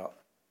အဲ့တော့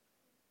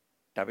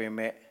ဒါပေ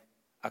မဲ့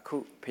အခု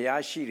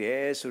ဖျားရှိတ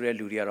ယ်ဆိုတဲ့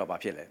လူတွေကတော့ဘာ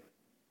ဖြစ်လဲ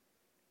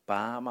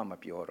ဘာမှမ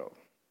ပြောတော့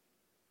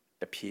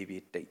တဖြည်းဖြ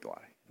ည်းတိတ်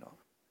သွားတယ်နော်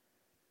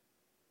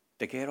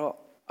တကယ်တော့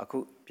အခု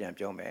ပြန်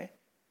ပြောမယ်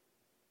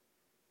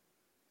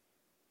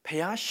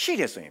ဖះရှိ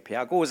တယ်ဆိုရင်ဖះ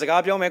ကိုယ်စ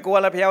ကားပြောမယ်ကိုက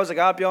လည်းဖះကိုစ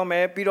ကားပြောမ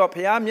ယ်ပြီးတော့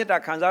ဖះမေတ္တာ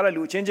ခံစားတဲ့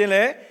လူချင်းချင်းလ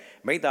ည်း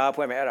မိသားအ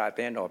ဖွဲ့မယ်အဲ့ဒါအ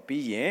တင်းတော့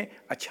ပြီးရင်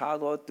အခြား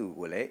သောသူ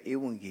ကိုလည်းဧ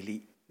ဝံဂေလိ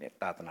နဲ့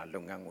သာသနာလု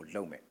ပ်ငန်းကို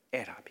လုပ်မယ်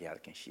အဲ့ဒါဖះသ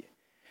ခင်ရှိတယ်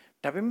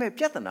ဒါပေမဲ့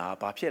ပြဿနာ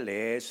ဘာဖြစ်လဲ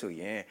ဆို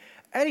ရင်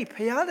အဲ့ဒီ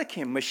ဖះသခ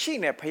င်မရှိ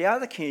နဲ့ဖះ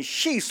သခင်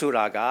ရှိဆို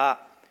တာက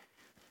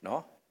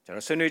နော်ကျွန်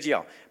တော်ဆွေးနွေးကြည့်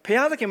အောင်ဖះ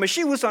သခင်မ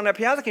ရှိဘူးဆိုတာနဲ့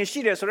ဖះသခင်ရှိ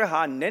တယ်ဆိုတဲ့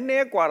ဟာနည်းန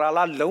ည်းกว่าတာ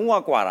လားလုံးဝ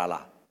กว่าတာ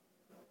လား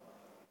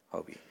ဟု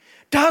တ်ပြီ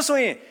ဒါဆို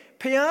ရင်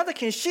ဖျားသ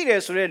ခင်ရှိတ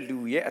ယ်ဆိုတဲ့လူ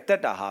ရဲ့အသ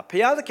က်တာဟာ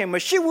ဖျားသခင်မ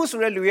ရှိဘူးဆို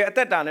တဲ့လူရဲ့အသ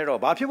က်တာနဲ့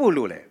တော့ဘာဖြစ်ဖို့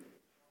လို့လဲ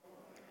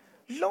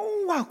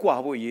လုံးဝกว่า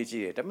ဖို့ရည်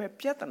ကြီးတယ်ဒါပေမဲ့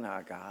ပြဿနာ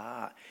က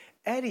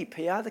အဲ့ဒီ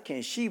ဖျားသခ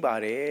င်ရှိပါ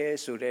တယ်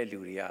ဆိုတဲ့လူ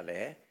တွေကလ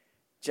ည်း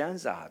ကျမ်း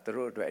စာသူ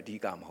တို့အတွက်အဓိ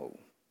ကမဟုတ်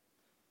ဘူး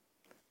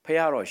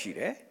ဖျားတော့ရှိ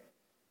တယ်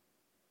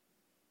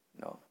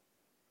နော်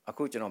အ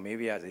ခုကျွန်တော်မေး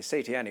ပြရစီစိ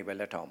တ်ထဲကနေပဲ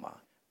လက်ထောင်ပါ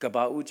က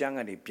ဘာဦးကျမ်းက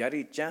နေဗျာ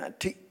ဒိကျမ်းအ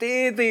ထိ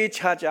သေးသေး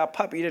ချာချာဖ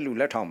တ်ပြီးတဲ့လူ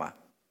လက်ထောင်ပါ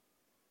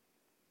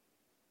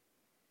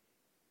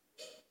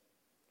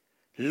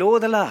လို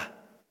သလား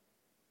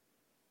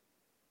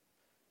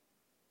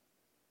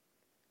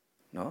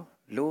နော်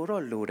လို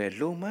တော့လိုတယ်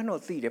လိုမှန်း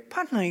တော့သိတယ်ဖ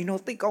တ်နိုင်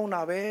တော့သိကောင်း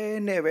တာပဲ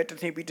နဲ့ပဲတစ်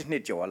နှစ်ပြီးတစ်နှ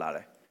စ်ကြော်လာတ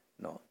ယ်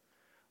နော်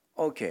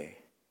โอเค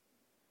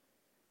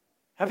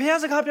ဖះ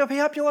စကားပြော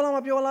ဖះပြောလားမ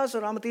ပြောလား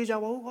ဆိုတာမသိကြ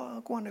ပါဘူးကွာ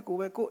ကိုကနဲ့ကို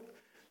ပဲကို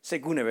စိ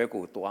တ်ကူးနဲ့ပဲ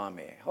ကိုသွားမ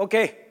ယ်โอเค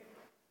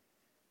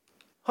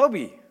ဟုတ်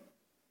ပြီ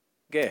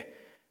ကဲ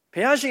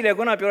ဖះရှိတယ်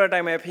ခုနပြောတဲ့အတို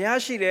င်းပဲဖះ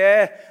ရှိတယ်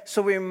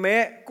ဆိုပေ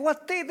မဲ့ကိုက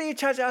တိတ်တိတ်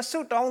ချာချာဆု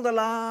တောင်းသ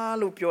လား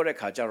လို့ပြောတဲ့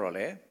ခါကျတော့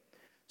လေ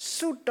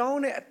ဆုတော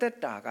င်းတဲ့အသက်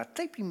တာက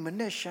တိတ်ပြီးမ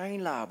နဲ့ဆိုင်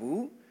လာ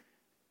ဘူး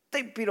တိ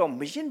တ်ပြီးတော့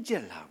မရင်ကျ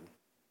က်လာဘူး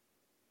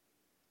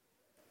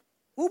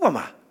ဥပ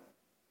မာ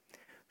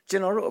ကျွ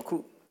န်တော်တို့အခု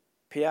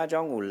ဖះเจ้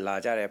าကိုလာ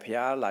ကြတယ်ဖះ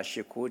လာ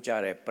ရှိခိုးကြ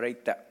တယ်ပြိ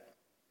တ္တ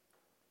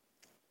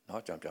เนา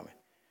ะကျွန်တော်ပြောမယ်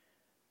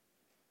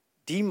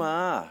ဒီမှာ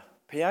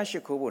ဖះရှိ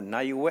ခိုးဖို့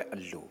နိုင်ဝက်အ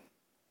လို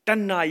တ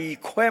ဏှာကြီး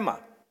ခွဲမှာ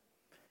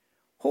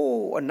ဟိုး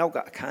အနောက်က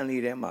အခန်း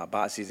လေးထဲမှာ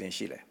ဘာအစီအစဉ်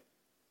ရှိလဲ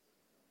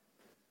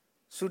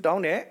ဆူတော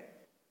င်းတဲ့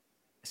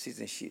အစီအစ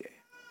ဉ်ရှိတယ်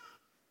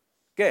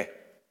ကဲ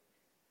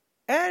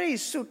အဲ့ဒီ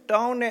ဆူ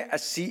တောင်းတဲ့အ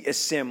စီအ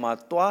စဉ်မှာ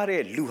သွား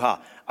တဲ့လူဟာ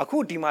အခု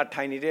ဒီမှာ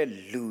ထိုင်နေတဲ့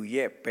လူ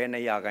ရဲ့ဘယ်နှ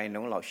ရာခိုင်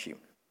နှုန်းလောက်ရှိမ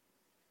လဲ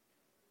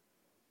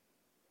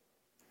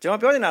ကျွန်တော်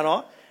ပြောနေတာ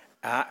နော်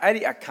အဲ့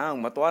ဒီအခန်း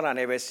ကိုမသွားတာ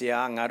နဲ့ပဲဆရာ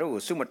ငါတို့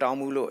ကိုဆုမတောင်း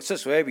ဘူးလို့ဆွ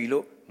ဆွဲပြီ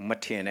လို့မ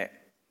ထင်နဲ့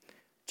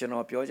ကျွန်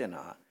တော်ပြောချင်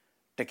တာ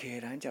တကယ်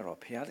တမ်းကျတော့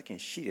ဘုရားသခင်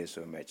ရှိတယ်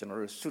ဆိုပေမဲ့ကျွန်တော်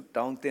တို့ဆု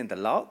တောင်း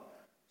တဲ့လောက်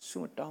ဆု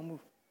မတောင်း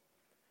ဘူး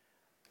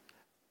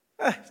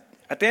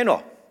အတင်း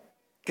တော့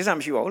ကိစ္စမ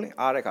ရှိပါဘူးလေ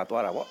အားတဲ့ခါ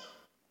သွားတာပေါ့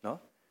နော်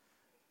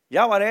ရ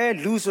ပါတယ်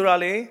လူဆိုတာ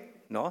လေ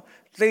နော်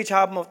သေချာ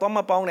တော့မ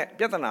ပေါင်းနဲ့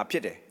ပြဿနာဖြ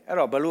စ်တယ်အဲ့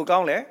တော့ဘယ်လိုကော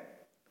င်းလဲ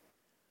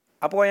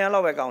အပေါ်ယံလော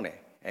က်ပဲကောင်းတယ်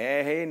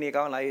ဟေးနေ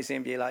ကောင်းလားအစ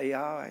င်ပြေလားအေး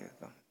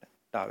ဟာ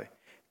ဒါပဲ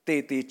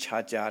တေးသေးချာ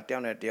ချာတယော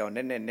က်နဲ့တယောက်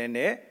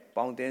နဲ့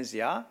ပေါင်းတင်စ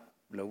ရာ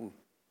မလိုဘူး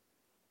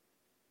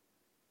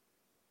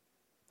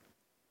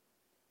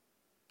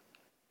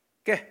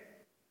ကဲ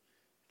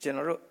ကျွန်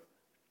တော်တို့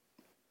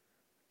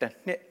တစ်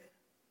နှစ်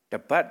တ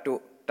စ်ပတ်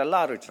တို့တစ်လ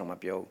တို့ကျွန်တော်မ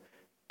ပြောဘူး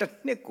တစ်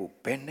နှစ်ကို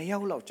ဘယ်နှယော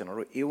က်လောက်ကျွန်တော်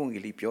တို့ဧဝံဂေ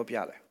လိပြောပြ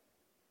လဲ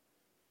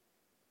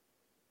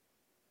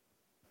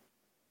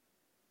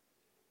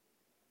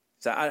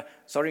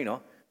sorry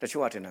နော်တ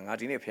ချို့ကထင်တာငါ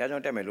ဒီနေ့ဖះကြော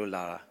င့်တက်မယ်လို့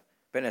လာတာ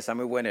ဘယ်နဲ့ဆမ်း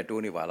မေးပွဲနဲ့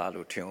တိုးနေပါလား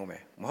လို့ထင်အောင်မ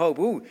ယ်မဟုတ်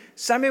ဘူး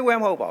ဆမ်းမေးပွဲ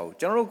မဟုတ်ပါဘူး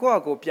ကျွန်တော်တို့ကိုယ့်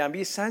အကိုပြန်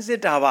ပြီးစမ်းစ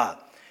စ်တာပါ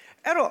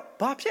အဲ့တော့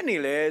ဘာဖြစ်နေ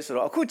လဲဆို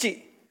တော့အခုကြည့်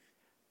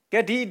ကဲ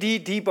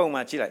ဒီပုံ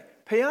မှာကြည့်လိုက်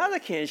ဖះသ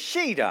ခင်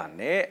ရှိတာ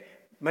နဲ့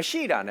မ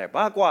ရှိတာနဲ့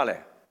ဘာကွာလဲ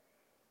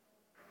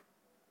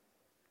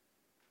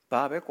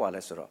ဘာပဲကွာ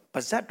လဲဆိုတော့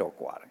ပါဇက်တော်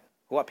ကွာတယ်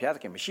ဟိုကဖះသ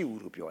ခင်မရှိ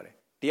ဘူးလို့ပြောတယ်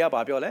ဒီက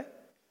ဘာပြောလဲ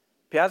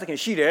ဖះသခင်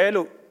ရှိတယ်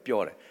လို့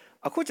ပြောတယ်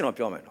အခုကျွန်တော်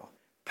ပြောမယ်နော်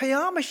ဖះ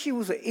မရှိ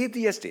ဘူးဆို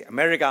atheist တွေအ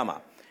မေရိကမှာ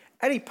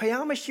အဲ့ဒီဖះ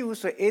မရှိဘူး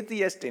ဆို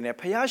atheist တွေနဲ့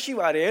ဖះရှိ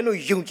ပါတယ်လို့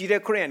ယုံကြည်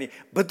တဲ့ခရစ်ယာန်တွေ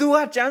ဘသူက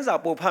ကျမ်းစာ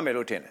ပို့ဖတ်မယ်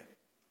လို့ထင်တယ်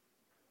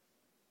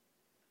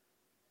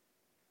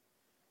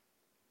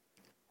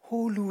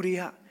ဟိုလူတွေ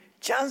က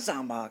ကျမ်းစာ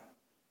မှာ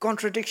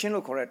contradiction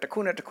လို့ခေါ်တဲ့တစ်ခု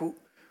နဲ့တစ်ခု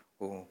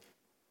ဟို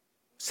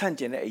ဆန့်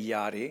ကျင်တဲ့အ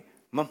ရာတွေ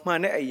မမှန်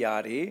တဲ့အရာ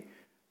တွေ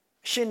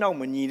ရှင်းနောက်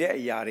မညီတဲ့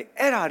အရာတွေ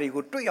အဲ့ဓာတွေ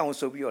ကိုတွေ့အောင်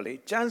ဆိုပြီးတော့လေ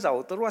ကျမ်းစာ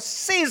ကိုသူတို့က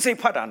စိတ်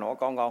ဖတ်တာနော်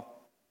ကောင်းကောင်း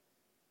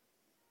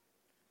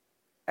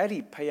အဲ့ဒီ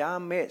ဖျား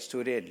မဲ့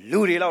ဆိုတဲ့လူ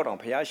တွေလောက်တောင်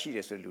ဖျားရှိတ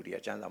ယ်ဆိုတဲ့လူတွေက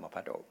ကျမ်းစာမှာဖ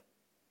တ်တော့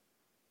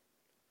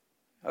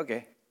ဟုတ်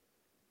ကဲ့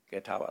ကဲ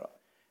ထားပါတော့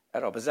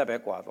အဲ့တော့ပါဇက်ပဲ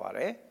ကွာသွားတ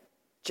ယ်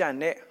ကြံ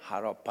တဲ့ဟာ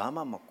တော့ဘာ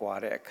မှမကွာ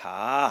တဲ့အခါ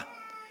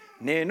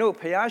နင်တို့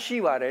ဖျားရှိ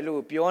ပါတယ်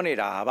လို့ပြောနေ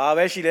တာဘာ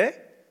ပဲရှိလဲ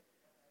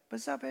ပါ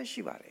ဇက်ပဲ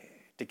ရှိပါတယ်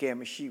တကယ်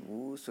မရှိ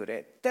ဘူးဆို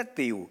တဲ့တက်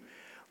သေး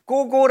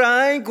ကိုကိုတို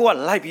င်းကိုက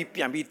လိုက်ပြီး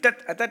ပြန်ပြီးတက်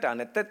အသက်တာ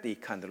နဲ့တက်သေး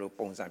ခံတယ်လို့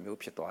ပုံစံမျိုး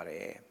ဖြစ်သွားတ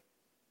ယ်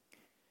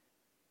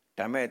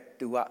ဒါမဲ့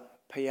तू က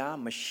ဖះ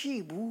မရှိ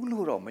ဘူး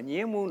လို့တော့မင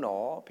င်းဘူး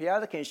နော်ဖះ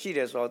သခင်ရှိတ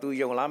ယ်ဆိုတော့ तू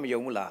ယုံလားမယုံ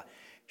ဘူးလား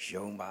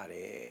ယုံပါတ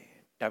ယ်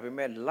ဒါပေ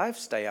မဲ့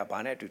lifestyle ကဘာ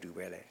နဲ့အတူတူ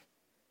ပဲလဲ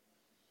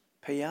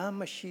ဖះ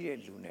မရှိတဲ့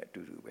လူနဲ့အ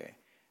တူတူပဲ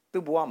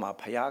သူ့ဘဝမှာ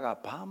ဖះက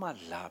ဘာမှ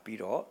လာပြီး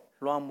တော့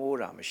လွှမ်းမိုး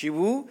တာမရှိ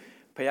ဘူး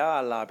ဖခင်က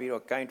လာပြီး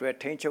တော့ဂိုင်းတွဲ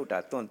ထိန်းချုပ်တာ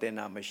တွန့်တင်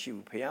တာမရှိ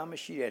ဘူးဖခင်မ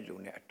ရှိတဲ့လူ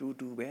နဲ့အတူ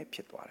တူပဲဖြ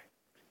စ်သွားတယ်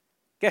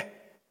ကဲ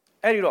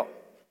အဲ့ဒီတော့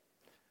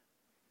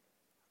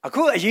အ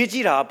ခုအရေး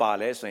ကြီးတာကပါ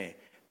လဲဆိုရင်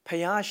ဖ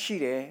ခင်ရှိ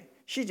တယ်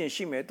ရှိခြင်း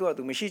ရှိမယ်သူက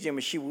သူမရှိခြင်း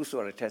မရှိဘူး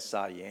ဆိုတဲ့ထက်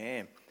စားရ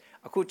င်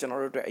အခုကျွန်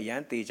တော်တို့အတွက်အရ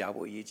န်သေးကြ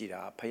ဖို့အရေးကြီး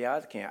တာဖခင်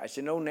သခင်အရှ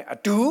င်တို့နဲ့အ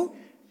တူ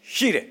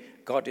ရှိတယ်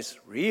God is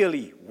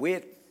really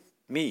with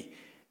me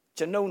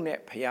ကျွန်ုပ်နဲ့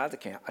ဖခင်သ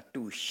ခင်အ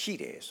တူရှိ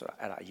တယ်ဆိုတာ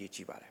အဲ့ဒါအရေး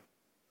ကြီးပါတယ်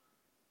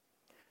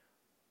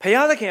ဖခ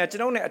င်သခင်ကကျွ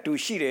န်ုပ်နဲ့အတူ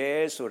ရှိတ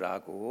ယ်ဆိုတာ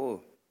ကို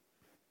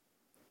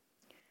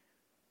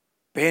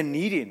ဘယ်န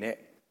ည်းတွေနဲ့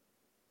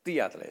သိ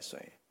ရတယ်လဲ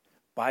ဆိုရင်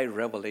by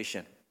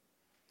revelation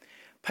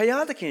ဖခ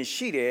င်သခင်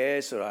ရှိတယ်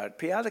ဆိုတာ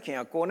ဖခင်သခင်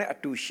ကကိုယ်နဲ့အ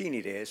တူရှိ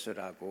နေတယ်ဆို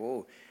တာကို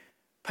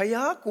ဖခ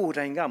င်ကိုယ်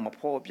တိုင်ကမ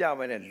ဖော်ပြ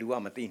ဘဲနဲ့လူက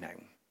မသိနိုင်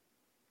ဘူး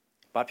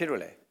။ဘာဖြစ်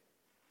လို့လဲ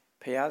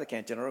။ဖခင်သခ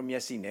င်ကျွန်တော်တို့မျ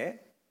က်စိနဲ့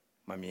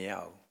မမြင်ရ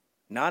ဘူး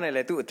။နားနဲ့လ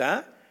ည်းသူ့အတန်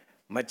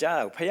မကြား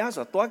ဘူး။ဖခင်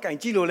ဆိုတာသွားကင်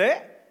ကြည့်လို့လေ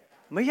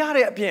မရ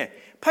တဲ့အပြင်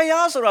ဖခ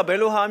င်ဆိုတာဘယ်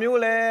လိုဟာမျိုး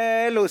လဲ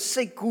လို့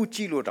စိတ်ကူးကြ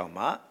ည့်လို့တောင်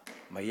မှ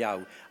မရ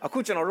ဘူး။အခု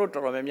ကျွန်တော်တို့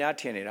တော်တော်များများ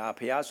ထင်နေတာ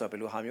ဖခင်ဆိုတာဘယ်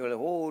လိုဟာမျိုးလဲ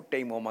ဟိုးတိ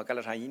မ်ပေါ်မှာကလ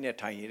ထိုင်ကြီးနဲ့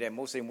ထိုင်နေတဲ့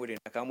မုတ်စိမ်မွေးတွေ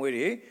နှကမ်းမွေး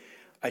တွေ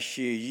အရှ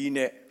ည်ကြီး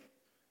နဲ့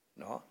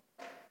နော်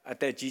အ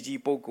သက်ကြီးကြီး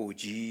ပုဂ္ဂိုလ်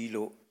ကြီး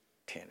လို့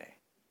ထင်တယ်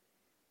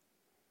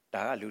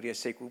ဒါကလူတွေ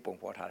စိတ်ကူးပုံ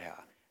ဖော်ထားတဲ့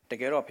ဟာတ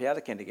ကယ်တော့ဘုရားသ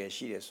ခင်တကယ်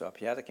ရှိတယ်ဆိုတာ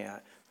ဘုရားသခင်က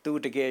သူ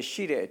တကယ်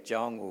ရှိတဲ့အ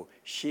ကြောင်းကို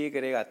ရှေးက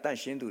လေးကတန့်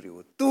ရှင်းသူတွေ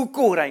ကိုသူ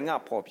ကိုယ်တိုင်က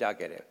ဖော်ပြ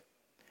ခဲ့တယ်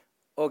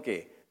။ Okay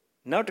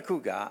နောက်တစ်ခု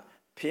က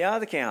ဘုရား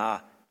သခင်ဟာ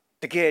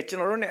တကယ်ကျွန်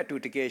တော်တို့နဲ့အတူ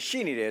တကယ်ရှိ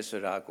နေတယ်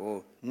ဆိုတာကို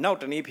နောက်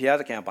တနည်းဘုရား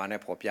သခင်ကဘာ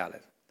နဲ့ဖော်ပြလဲ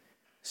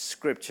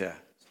Scripture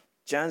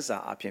ကျမ်းစာ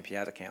အပြင်ဘု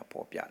ရားသခင်က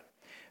ဖော်ပြတယ်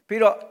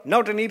ပြီးတော့နော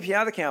က်တနည်းဘု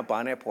ရားသခင်ကဘာ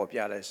နဲ့ဖော်ပြ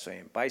လဲဆိုရ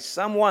င် by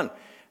someone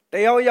တ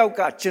ယောက်ယောက်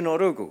ကကျွန်တော်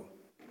တို့ကို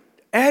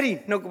အဲ့ဒီ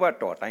နှုတ်ကပတ်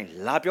တော်တိုင်း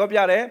လာပြောပြ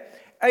တယ်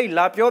အဲ့ဒီ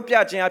လာပြောပြ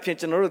ခြင်းအပြင်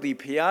ကျွန်တော်တို့ဒီ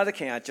ဘုရားသခ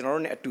င်ကကျွန်တော်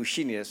တို့နဲ့အတူ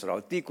ရှိနေတယ်ဆို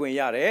တော့သိခွင့်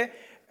ရတယ်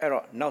အဲ့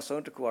တော့နောက်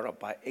ဆုံးတစ်ခုကတော့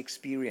by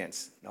experience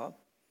เนาะ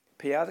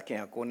ဘုရားသခင်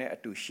ကကိုယ်နဲ့အ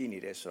တူရှိနေ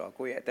တယ်ဆိုတော့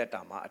ကိုယ့်ရဲ့အသက်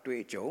တာမှာအတွေ့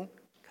အကြုံ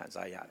ခံ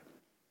စားရတယ်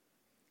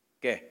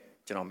ကဲ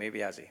ကျွန်တော်မေးပြ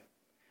ရစီ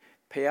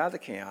ဘုရားသ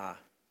ခင်ဟာ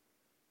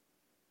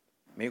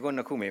မိကုန်း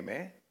နှစ်ခုမေးမ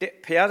ယ်တဲ့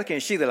ဖခင်သခင်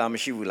ရှိသလားမ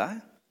ရှိဘူးလား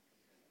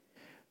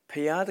ဖ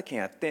ခင်သခ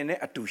င်ကသင်နဲ့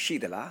အတူရှိ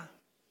သလား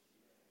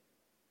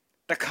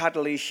တခါတ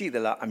လေရှိသ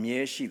လားအမြဲ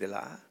ရှိသ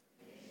လား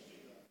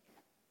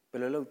ဘ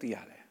ယ်လိုလုပ်သိရ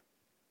လဲ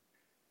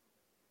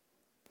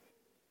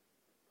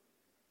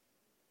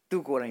သူ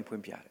ကိုယ်တိုင်ဖွ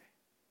င့်ပြတယ်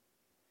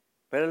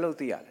ဘယ်လိုလုပ်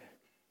သိရလဲ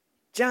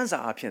ကျမ်းစာ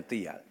အဖြစ်သိ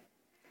ရတယ်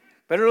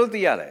ဘယ်လိုလုပ်သိ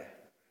ရလဲ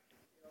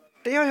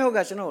တယောက်ယောက်က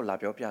ကျွန်တော်ကိုလာ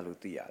ပြောပြလို့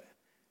သိရတယ်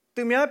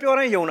သူများပြော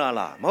တိုင်းယုံတာ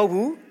လားမဟုတ်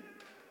ဘူး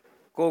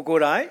ကို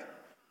ယ်တိုင်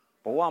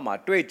ဘဝမှာ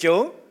တွေ့ကြုံ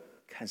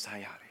ခံစား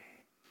ရတယ်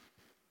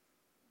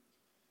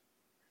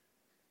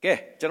ကဲ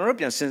ကျွန်တော်တို့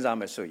ပြန်စဉ်းစား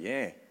မယ်ဆိုရ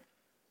င်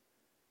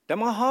ဓ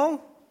မ္မဟောင်း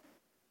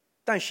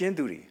တန့်ရှင်း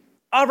သူတွေ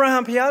အာဗြဟံ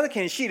ဘုရားသခ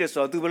င်ရှိတယ်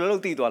ဆိုတော့သူဘယ်လိုလု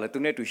ပ်သိသွားလဲသူ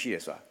နဲ့တူရှိတ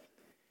ယ်ဆိုတာ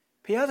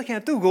ဘုရားသခင်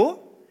သူ့ကို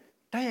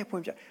တိုက်ရိုက်ဖွ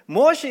င့်ပြ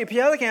မောရှေဘု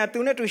ရားသခင်ကသူ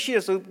နဲ့တူရှိတ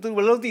ယ်ဆိုသူဘ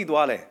ယ်လိုသိ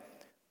သွားလဲ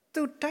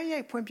သူတိုက်ရို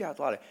က်ဖွင့်ပြ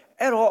သွားတယ်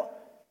အဲ့တော့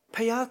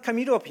ဘုရားခမ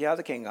ည်းတော်ဘုရား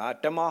သခင်က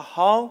ဓမ္မ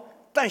ဟောင်း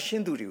တန့်ရှ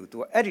င်းသူတွေကိုသူ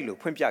ကအဲ့ဒီလို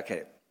ဖွင့်ပြ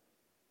ခဲ့တယ်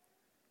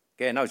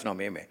ကဲနောက်ကျွန်တော်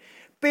မေးမယ်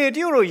ပေတ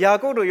ရုတို့ယာ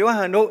ကုပ်တို့ယောဟ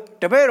န်တို့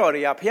တပည့်တော်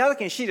တွေကဘုရားသ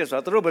ခင်ရှိတယ်ဆို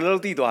တာသူတို့ဘယ်လို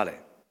သိသွားလဲ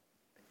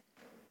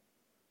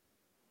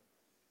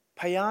ဖ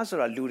ယားဆို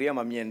တာလူတွေက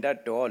မမြင်တတ်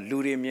တော့လူ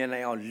တွေမြင်နို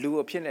င်အောင်လူ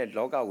အဖြစ်နဲ့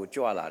လောကကို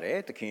ကြွလာတယ်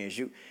သခင်ယေ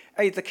ရှု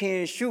အဲ့ဒီသခင်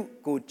ယေရှု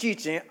ကိုကြည်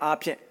ခြင်းအ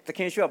ဖြစ်သခ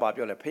င်ယေရှုကဘာ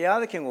ပြောလဲဖယား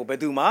သခင်ကိုဘယ်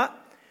သူမှ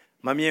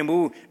မမြင်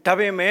ဘူးဒါ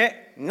ပေမဲ့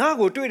ငါ့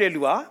ကိုတွေ့တဲ့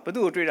လူဟာဘယ်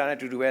သူ့ကိုတွေ့တာနဲ့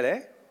တူတူပဲလေ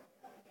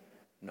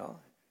နော်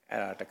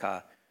အဲ့ဒါတခါ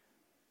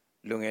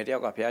လူငယ်တယော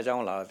က်ကဘုရားကျော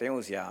င်းလာသင်း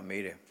ဦးဆရာ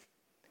မေးတယ်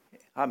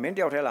ဟာမင်းတ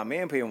ယောက်ထဲလားမ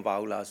င်းအဖေမပါ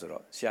ဘူးလားဆို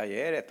တော့ဆရာ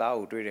ရဲ့တဲ့သား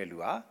ကိုတွေ့တဲ့လူ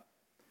ဟာ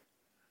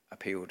အ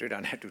ဖေကိုတွေ့တာ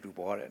နဲ့တူတူ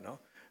ပေါ်တယ်နော်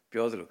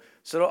ပြောသလို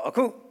ဆိုတော့အ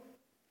ခု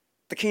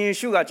သခင်ယေ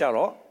ရှုကကြ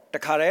တော့တ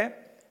ခါတည်း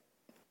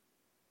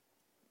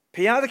ဖ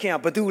ခင်သခင်က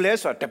ဘသူလဲ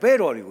ဆိုတာတပည့်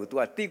တော်တွေကို तू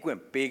ကသိခွင့်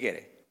ပေးခဲ့တ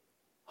ယ်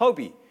ဟုတ်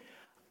ပြီ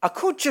အ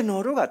ခုကျွန်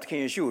တော်တို့ကသခင်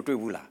ယေရှုကိုတွေ့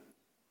ဘူးလား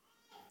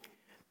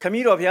ခမ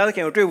ည်းတော်ဖခင်သခ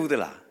င်ကိုတွေ့ဘူးသ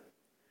လား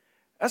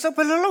အဲ့ဆိုဘ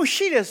ယ်လိုလုပ်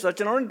ရှိတယ်ဆိုတော့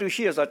ကျွန်တော်တို့တူ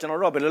ရှိတယ်ဆိုတော့ကျွန်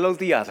တော်တို့ကဘယ်လိုလုပ်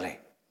သိရသလဲ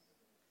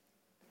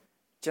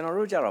ကျွန်တော်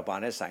တို့ကြတော့ဘာ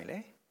နဲ့ဆိုင်လဲ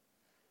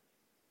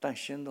တန်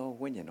ရှင်းသော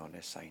ဝိညာဉ်တော်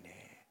နဲ့ဆိုင်တ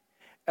ယ်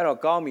အဲ့တော့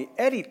ကောင်းပြီ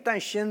အဲ့ဒီတ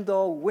န်ရှင်း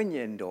သောဝိ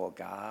ညာဉ်တော်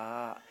က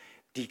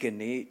ဒီက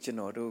နေ့ကျွန်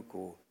တော်တို့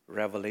ကို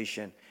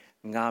revelation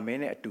ငါမ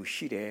င်းနဲ့အတူ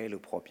ရှိတယ်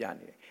လို့ဖော်ပြ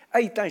နေတယ်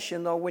အဲ့ဒီတန်ရှ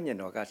င်းသောဝိညာဉ်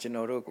တော်ကကျွန်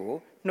တော်တို့ကို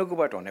နှုတ်က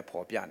ပတ်တော်နဲ့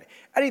ဖော်ပြနေ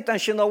အဲ့ဒီတန်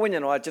ရှင်းသောဝိညာ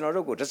ဉ်တော်ကကျွန်တော်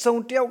တို့ကိုတစုံ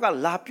တစ်ယောက်က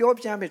လာပြော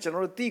ပြမယ်ကျွန်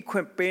တော်တို့သိခွ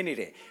င့်ပေးနေ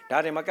တယ်ဒါ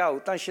တွေမက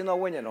ဘူးတန်ရှင်းသော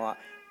ဝိညာဉ်တော်က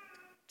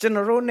ကျွန်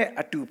တော်တို့နဲ့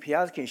အတူဘု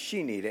ရားသခင်ရှိ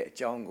နေတဲ့အ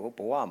ကြောင်းကိုဘ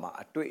ဝမှာ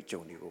အတွေ့အ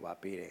ကြုံတွေကိုပါ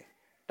ပေးတယ်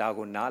ဒါ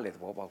ကိုနားလည်သ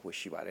ဘောပေါက်ဖို့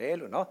ရှိပါတယ်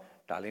လို့เนาะ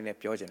ဒါလေးနဲ့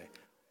ပြောချင်တယ်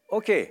โอ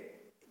เค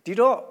ဒီ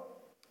တော့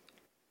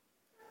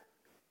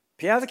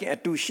ဘုရားသခင်အ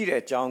တူရှိတဲ့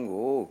အကြောင်း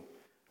ကို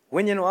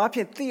ဝိညာဉ်တော်အဖြ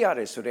စ်သိရတ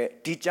ယ်ဆိုတော့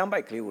ဒီကျမ်းပို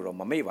က်ကလေးကိုတော့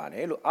မမေ့ပါ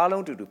နဲ့လို့အား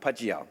လုံးတူတူဖတ်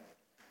ကြည့်အောင်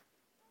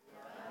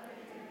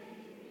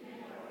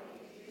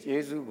ယေ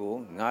ရှုကို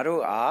ငါ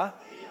တို့အား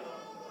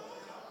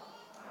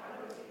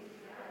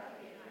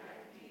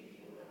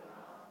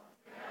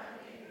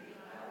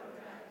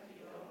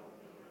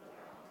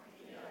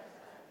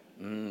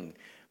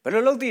ဘယ်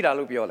လိုလုပ်သိတာ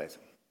လို့ပြောလဲ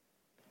ဆို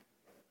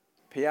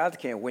ဖျားသ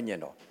ခင်ဝိညာ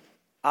ဉ်တော်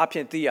အပြ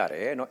င်သိရတ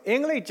ယ်နော်အ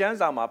င်္ဂလိပ်ကျမ်း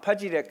စာမှာဖတ်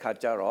ကြည့်တဲ့ခါ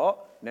ကျတော့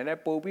နည်းန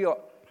ည်းပို့ပြီးတော့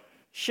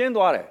ရှင်း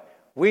သွားတယ်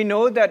we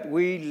know that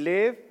we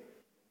live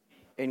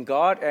in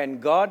God and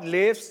God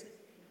lives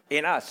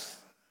in us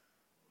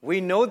we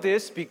know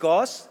this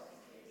because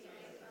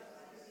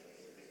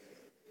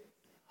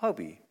ဟုတ်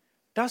ပြီ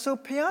ဒါဆို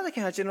ဖျားသခ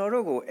င်ကကျွန်တော်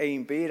တို့ကိုအိ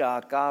မ်ပေးတာ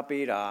ကား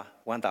ပေးတာ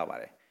ဝမ်းသာပါ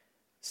တယ်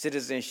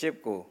citizenship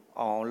ကို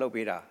အောင်လုပ်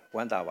ပေးတာဝ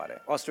မ်းသာပါတယ်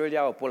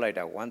Australia ကိုပို့လိုက်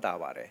တာဝမ်းသာ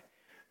ပါတယ်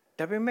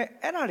ဒါပေမဲ့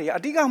အဲ့ဒါတွေအ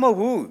ဓိကမဟုတ်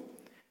ဘူး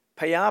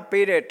ဖျား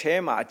ပေးတဲ့ထဲ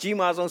မှာအကြီး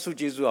မားဆုံးဆု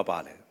ကျေးဇူးကပါ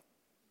လဲ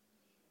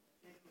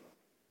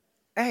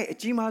အဲ့အ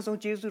ကြီးမားဆုံး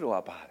ကျေးဇူးတော်က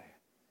ပါလဲ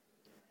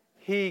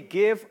He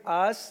gave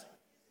us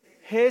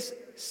his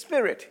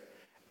spirit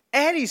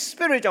အဲ့ဒီ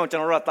spirit ကြောင့်ကျွ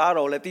န်တော်တို့ကသား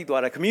တော်ကိုလည်းတည်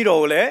သွားတယ်ခမည်းတော်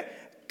ကိုလည်း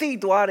တည်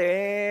သွားတ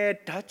ယ်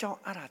ဒါကြောင့်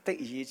အဲ့ဒါတိတ်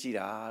အရေးကြီး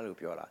တာလို့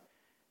ပြောတာ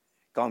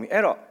ကောင်းပြီ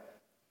အဲ့တော့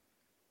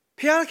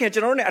ဖျားခင်ကျွ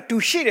န်တော်တို့ ਨੇ အတူ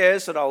ရှိတယ်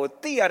ဆိုတော့ကို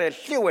သိရတဲ့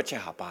လျှို့ဝှက်ချ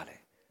က်ဟာပါလဲ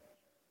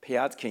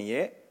ဖျားခင်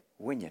ရဲ့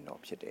ဝိညာဉ်တော်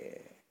ဖြစ်တယ်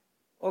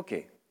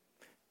Okay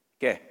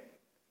ကဲ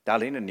ဒါ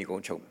လေးနဲ့ညီကု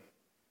န်းချုပ်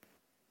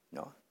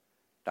နော်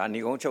ဒါညီ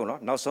ကုန်းချုပ်နော်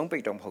နောက်ဆုံးပိ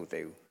တ်တော့မဟုတ်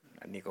သေးဘူး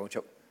ညီကုန်း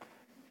ချုပ်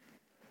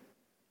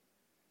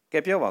ကဲ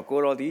ပြောပါကို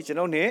တော်ဒီကျွန်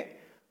တော် ਨੇ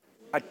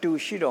အတူ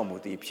ရှိတော်မူ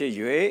သည်ဖြစ်၍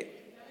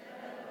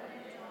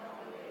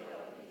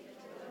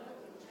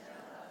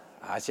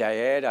ဆရာ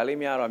ရဲ့ဒါလေး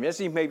များတော့မျက်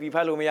စိမှိတ်ပြီးဖ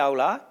တ်လို့မရဘူး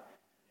လား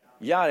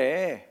ရတ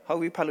ယ်ဟုတ်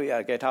ပြီဖတ်လို့ရ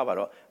တယ်ကဲထားပါ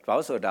တော့ဘာ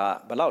လို့ဆိုတာ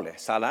ဘယ်လောက်လဲ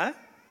စာလံ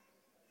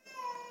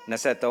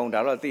23ဒါ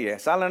တော့သိတယ်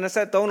စာလံ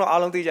23တော့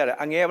အားလုံးသိကြတယ်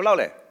အငယ်ဘယ်လောက်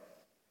လဲ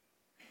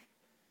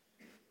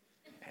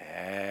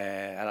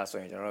အဲ့ဒါဆို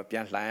ရင်ကျွန်တော်တို့ပြ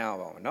န်လှန်ရအောင်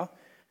ပါနော်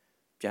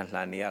ပြန်လှ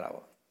န်နေရတာ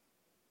ပေါ့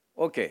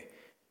โอเค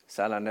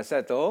စာလံ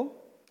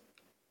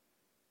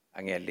23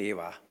အငယ်4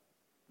ပါ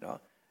နော်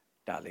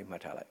ဒါလေးမှ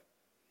တ်ထားလိုက်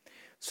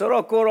ဆို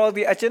တော့ကိုရော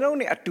ဒီအကျွန်ုပ်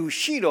နဲ့အတူ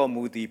ရှိတော်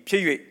မူသည်ဖြ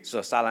စ်၍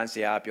ဆိုစာလံဆ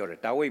ရာပြောတယ်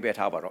ဒါဝိဒ်ပဲ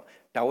ထားပါတော့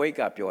ဒါဝိဒ်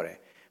ကပြောတယ်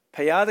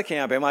ဖျားသခင်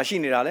ကဘယ်မှာရှိ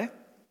နေတာလဲ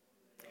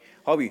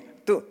ဟုတ်ပြီ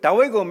သူဒါ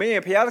ဝိဒ်ကိုမင်း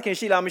ရဲ့ဖျားသခင်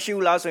ရှိလားမရှိ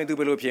ဘူးလားဆိုရင် तू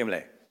ဘယ်လိုဖြေမ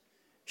လဲ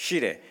ရှိ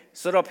တယ်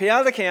ဆိုတော့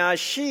ဖျားသခင်က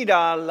ရှိ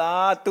တာ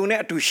လားသူနဲ့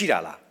အတူရှိတာ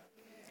လား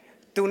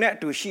သူနဲ့အ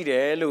တူရှိတ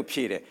ယ်လို့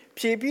ဖြေတယ်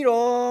ဖြေပြီး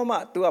တော့မှ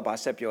तू ကဘာ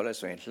ဆက်ပြောလဲ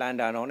ဆိုရင်လှန်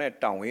တန်တော်နဲ့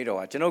တောင်ဝေးတော်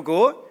ကကျွန်ုပ်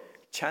ကို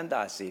ချမ်း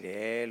သာစေတ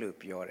ယ်လို့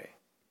ပြောတယ်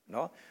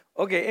နော်โ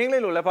อเคအင်္ဂလိ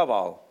ပ်လိုလည်းဖတ်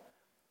ပါဦး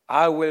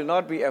I will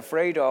not be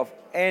afraid of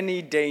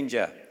any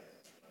danger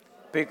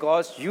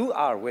because you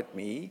are with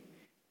me.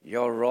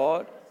 Your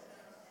rod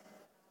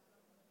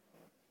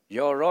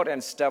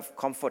and staff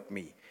comfort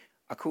me.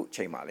 အခု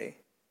ချိန်မှာလေ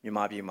မြန်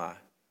မာပြည်မှာ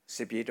စ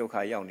စ်ပြေးဒုက္ခ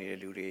ရောက်နေတဲ့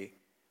လူတွေ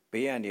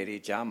ဘေးအန္တရာယ်တွေ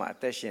ကြားမှာအ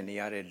သက်ရှင်နေ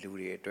ရတဲ့လူ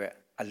တွေအတွက်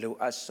အလို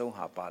အပ်ဆုံး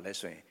ဟာပါလဲ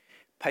ဆိုရင်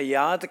ဖ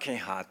ယားသခင်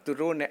ဟာသူ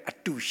တို့နဲ့အ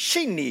တူ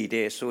ရှိနေတ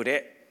ယ်ဆို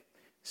တဲ့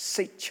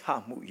စိတ်ချ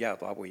မှုရ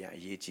သွားဖို့ရအ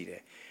ရေးကြီးတ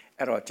ယ်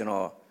အဲ့တော့ကျွန်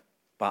တော်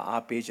ဘာ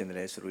အားပေးခြင်း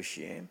လဲဆိုလို့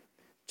ရှိရင်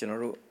ကျွန်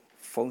တော်တို့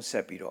ဖုန်းဆ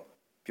က်ပြီးတော့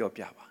ပြော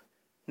ပြပါ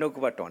နှုတ်က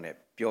ပတ်တော်နဲ့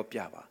ပြောပြ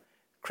ပါ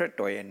ခရစ်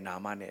တော်ရဲ့နာ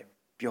မနဲ့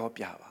ပြော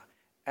ပြပါ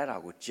အဲ့ဒါ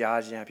ကိုကြား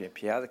ခြင်းအဖြစ်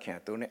ဘုရားသခင်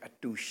သူနဲ့အ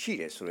တူရှိ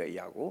တယ်ဆိုတဲ့အ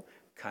ရာကို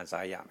ခံ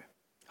စားရမယ်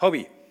ဟုတ်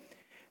ပြီ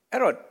အဲ့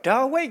တော့ဒါ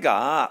ဝိဒ်က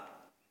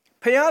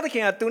ဘုရားသခ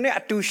င်ကသူနဲ့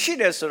အတူရှိ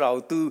တယ်ဆိုတာ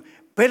ကို तू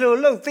ဘယ်လို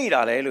လုပ်သိ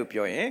တာလဲလို့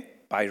ပြောရင်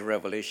by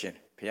revelation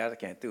ဘုရားသ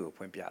ခင်သူ့ကို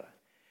ဖွင့်ပြတာ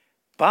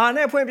ဘာ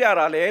နဲ့ဖွင့်ပြ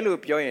တာလဲလို့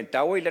ပြောရင်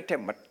ဒါဝိဒ်လက်ထ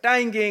က်မတို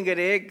င်ခင်က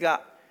တည်းက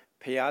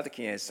ဖျားသခ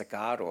င်ရဲ့စ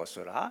ကားတော်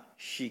ဆိုတာ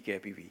ရှိခဲ့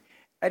ပြီးပြီ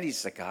အဲ့ဒီ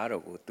စကား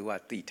တော်ကို तू က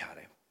သိထားတ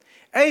ယ်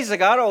အဲ့ဒီစ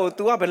ကားတော်ကို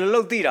तू ကဘယ်လို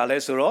လုပ်သိတာလဲ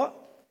ဆိုတော့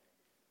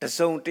တ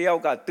စုံတစ်ယော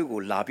က်ကသူ့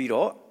ကိုလာပြီး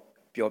တော့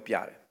ပြောပြ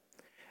တယ်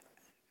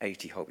အဲ့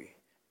ဒီဟုတ်ပြီ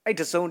အဲ့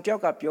တစုံတစ်ယော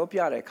က်ကပြောပြ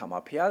တဲ့အခါမှာ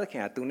ဖျားသခ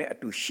င်က तू နဲ့အ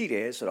တူရှိတ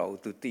ယ်ဆိုတော့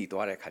तू သိ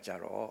သွားတဲ့အခါကျ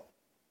တော့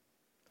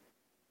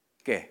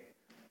ကဲ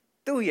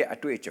သူ့ရဲ့အ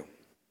တွေ့အကြုံ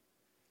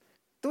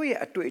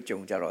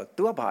ကြတော့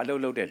तू ကဘာအလု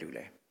ပ်လုပ်တဲ့လူ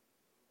လဲ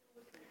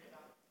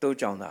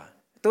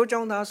တိုးကြော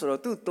င်သားဆို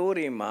တော့သူ့တိုး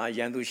တွေမှာရ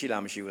န်သူရှိ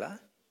လားမရှိဘူးလား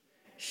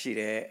ရှိ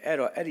တယ်အဲ့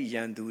တော့အဲ့ဒီရ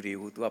န်သူတွေ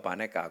ကို तू ကဘာ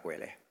နဲ့ကာကွယ်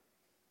လဲ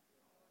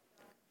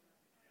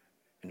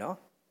နော်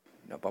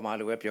ဗမာ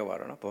လိုပဲပြောပါ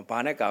တော့နော်ဘာ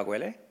နဲ့ကာကွယ်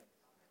လဲ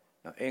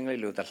နော်အင်္ဂလိ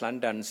ပ်လို the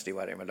Londons တွေ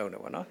ပါတယ်မလုပ်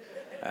တော့ဘူးနော်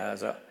အဲ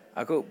ဆို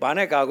အခုဘာ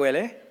နဲ့ကာကွယ်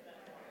လဲ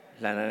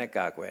လန်ဒန်နဲ့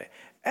ကာကွယ်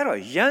အဲ့တော့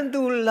ရန်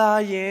သူလာ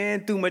ရင်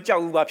तू မကြော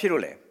က်ဘူးဘာဖြစ်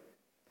လို့လဲ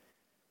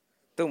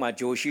သူ့မှာ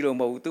ဂျိုရှိလို့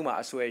မဟုတ်ဘူးသူ့မှာ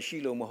အဆွဲရှိ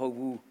လို့မဟုတ်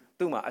ဘူး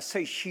သူ့မှာအ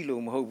စိတ်ရှိ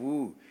လို့မဟုတ်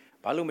ဘူး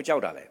ဘာလို့မကြော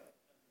က်တာလဲ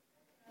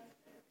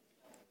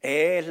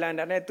လှန်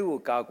တာနဲ့သူ့ကို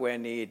ကာကွယ်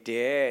နေ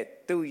တဲ့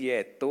သူ့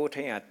ရဲ့တိုး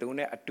ထိန်ကသူ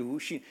နဲ့အတူ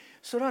ရှိ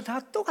ဆိုတော့ဒါ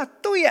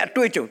သူ့ရဲ့အ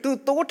တွေ့အကြုံသူ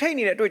တိုးထိန်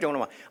နေတဲ့အတွေ့အကြုံ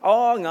တော့မှာ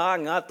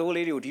ငါတိုး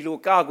လေးတွေကိုဒီလို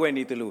ကာကွယ်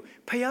နေတယ်လို့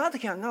ဖယားသ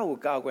ခင်ငါ့ကို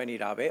ကာကွယ်နေ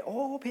တာပဲ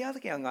ဖယားသ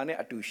ခင်ငါနဲ့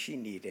အတူရှိ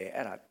နေတယ်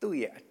အဲ့ဒါသူ့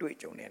ရဲ့အတွေ့အ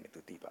ကြုံနဲ့သူ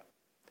သိပါ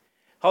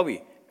ဟုတ်ပြီ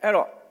အဲ့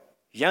တော့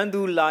ရန်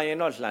သူလာရင်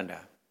တော့လှန်တာ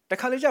တ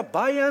ခါလေကျ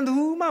ဘာရန်သူ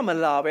မှမ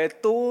လာပဲ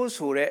တိုး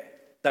ဆိုတဲ့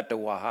တတ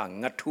ဝါဟာ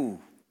ငထူ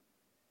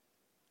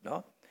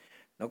နော်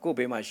ကို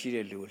ဘေးမှာရှိ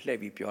တဲ့လူကိုလှည့်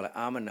ပြီးပြောလိုက်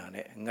အာမနာ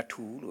နဲ့င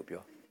ထူလို့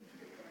ပြော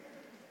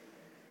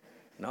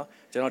နော်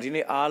ကျွန်တော်ဒီ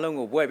နေ့အားလုံး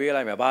ကိုဘွဲ့ပေး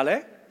လိုက်မယ်ဗာလဲ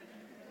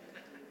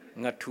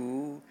ငထူ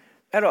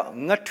အဲ့တော့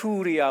ငထူ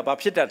တွေကဘာ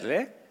ဖြစ်တတ်တယ်လဲ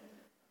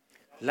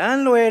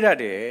Lan Loeda,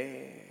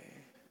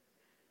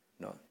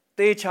 no,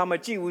 they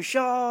chamachi, we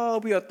shall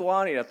be a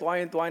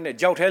twine, a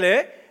jout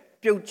hele,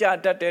 Pew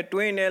chat at the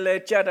twin,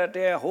 chat at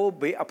the whole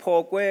be a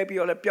pork way, be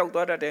all a pew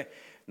at the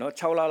no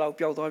chowla,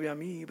 pew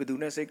me, but do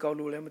not say call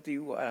lemity,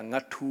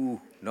 not two,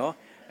 no,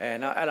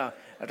 and at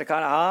the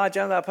car,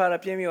 Jana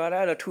Parapemi or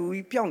other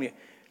two peony.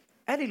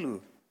 Adilu,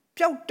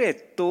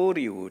 Piaute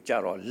Toriu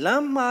Jaro,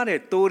 Lamare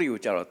Toriu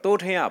Jaro,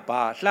 Totea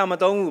Ba,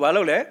 Lamadon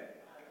Valole.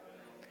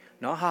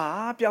 No,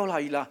 ha,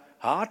 Piaula,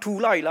 ha, two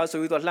laila,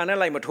 so with Lana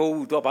like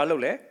Mato to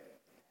Balole.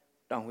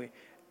 Don't we?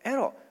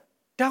 Ero,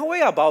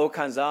 Tawe about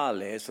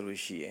Kanzale,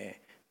 Solushi,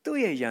 2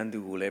 year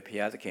Yandu le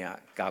Piazza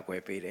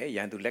Gagwe Pede,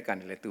 Yandu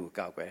Lecanile 2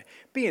 Gagwe,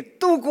 being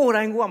 2 good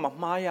and one of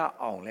Maya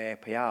on le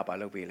Pia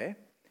Balobile.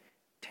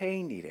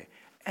 Tainted,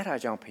 Era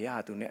John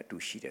Pia do net do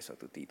sheets or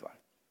to Tidwa.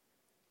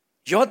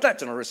 Yota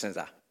generation.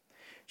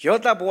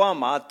 Yota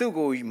Boama,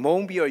 Tugo,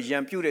 Mombi or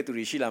Yampure to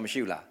Rishila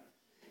Mashula.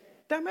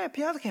 Dame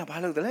Pia can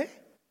follow the lay.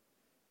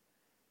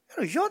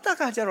 Yota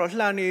Kajaro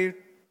Lani,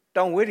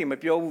 don't wait him a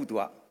pure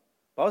woodwa.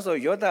 Also,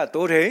 Yota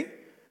Dore,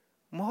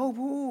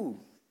 Mobu.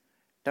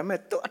 Dame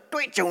to a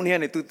tweet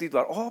Jonian to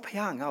Tidwa, oh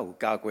Pianga,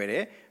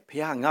 Gagwere,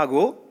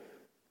 Piangago.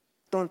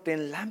 Don't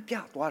then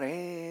lampia,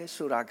 ware,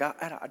 Suraga,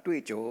 era a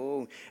tweet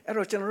Joe,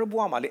 Ero General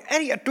Boamali,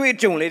 any a tweet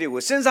Joan lady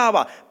was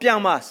Sensaba,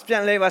 Piama,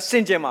 Spianleva,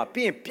 Sinjema,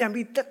 being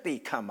Piambi that they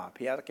come up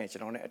here, can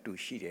on it to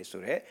she so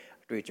there,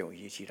 tweet Joe,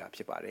 ye see up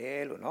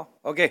Sipare, no?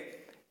 Okay,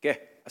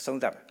 a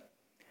sonda.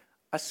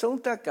 A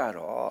sonda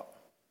caro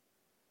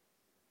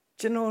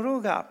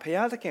Generoga,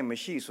 Piata can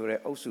machine so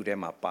that also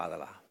them a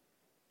padala.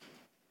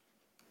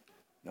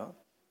 No?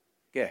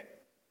 Okay.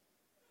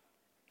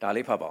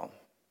 Dali Pabon.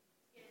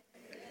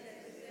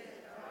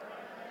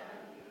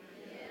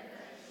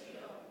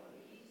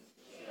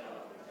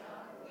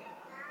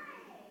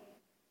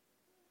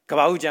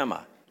 Kabau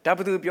Jama,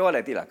 Tapu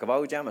Biola Dilla,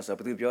 Kabau Jama, so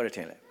Padu Biola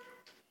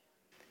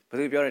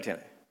Padu Biola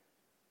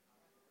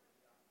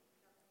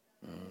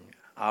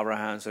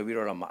Abraham, so we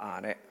don't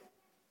know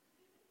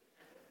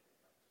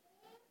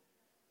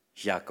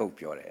Jacob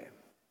Biore.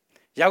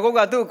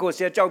 Jacoba do go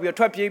see a job your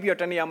trap, your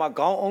Taniama,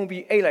 gone on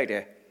be a like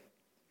that.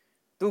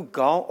 Do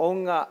gone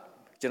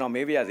on,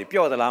 maybe as a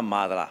pure the lamb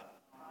mother.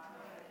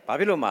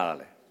 Babylon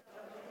Malale.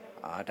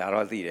 Ah,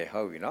 Darothy,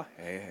 how you know,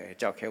 a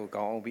job will go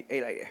on be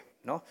a like that,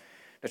 no?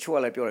 The true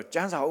like your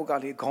chance how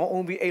got it gone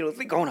on be a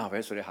little gone up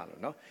as the halo,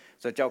 no?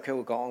 So job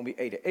will go on be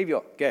a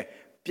avio,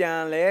 get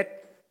pian let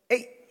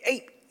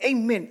 8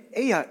 men,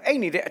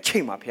 ain't it a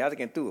chamber, Piazza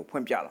can do,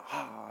 Pumpiala.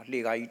 Ah,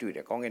 Liga, you do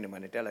it, Gong in the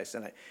money, tell us.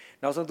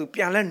 Now, so to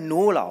Piala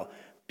Nola,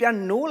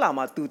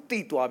 Pianola, to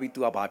Tito Abi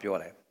to a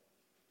Babiole.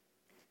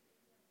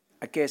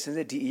 I guess in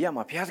the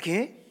Diama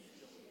Piazza,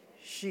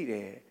 she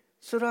there.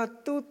 So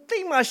that to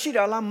Tima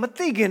Shidala,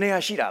 Matigene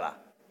Shidala.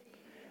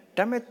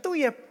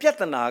 Dametuya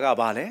Piatanaga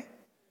Bale.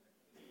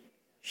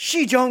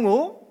 She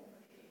Jongo,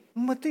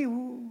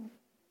 Matiu.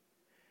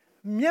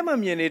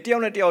 Miamamian, it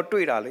only tell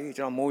Twitter,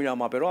 Moya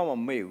Maperoma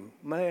Mail,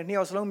 my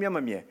Neoslom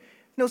Miamamia.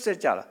 No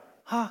said Jala.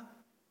 Ha,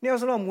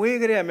 Neoslom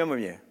Wigre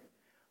Mamamia.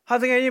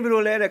 Having a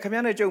Hebrew letter,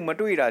 Commander Joe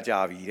Matuida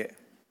Javi.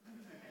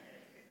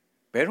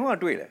 Berua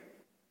Twitter.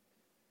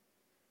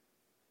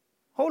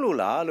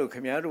 Holula, look,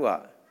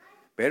 Commander.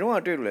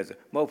 Berua Twitter,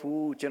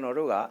 Mofu,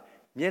 Generoa,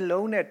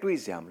 Mielone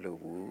Twisiam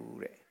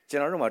Lu.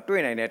 General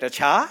Twin at a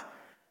cha.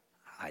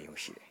 I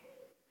see.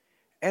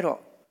 Ero.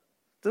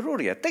 The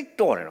road take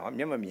door and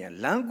Yamamian,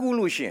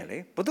 Langulu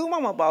Shenley, but do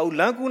Mamma about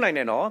Languna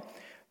and all.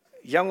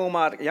 Young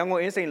Omar, young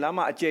insane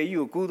Lama, a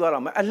J.U.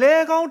 Gudorama, a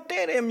leg out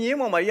there, and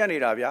Yemo Mayani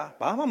Rabia,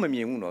 Bama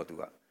Miuno to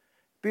her.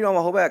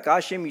 Piroma Hoba,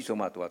 Kashimi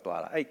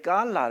Somatua, a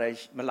Gala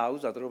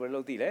Malauza, the Robert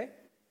Lodile.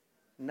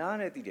 None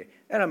at the day.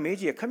 And a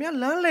major, come here,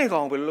 land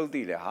on below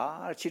the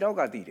ha,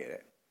 Chiroga did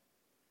it.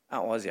 I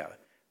was there.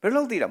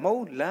 Below the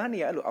mo,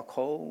 Lani, a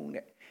cone.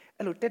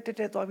 A little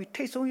tete, we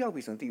taste so young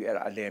with some tea at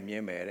a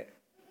lemmy.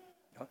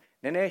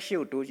 Then I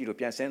show to you to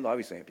Pian Sand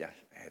Lobby.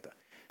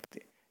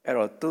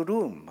 Error to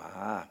room,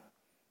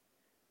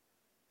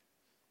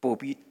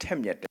 Bobby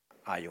Temyet,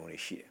 I only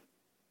shear.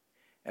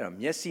 Error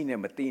Messi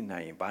never teen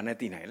 9, None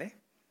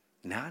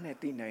at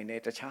the 9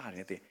 at a child.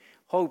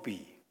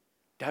 Hobby.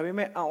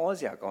 Davime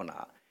Aozia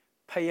gona.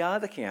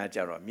 Paya the King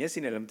Ajaro, Messi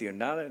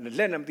and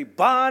let them the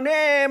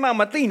Bane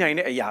Mamatina in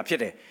a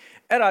yapete.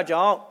 Era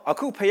John, a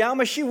coup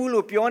payama she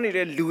will pion it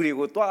and Ludi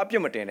would to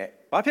Apimatene.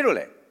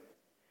 Papirole.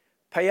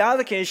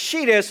 Payada can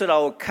she there so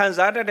our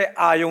Kanzata de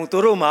Ayon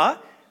Turuma,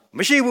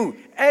 Mishibu,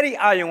 Eri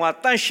Ayon,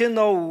 attention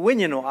no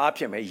winning or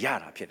apium,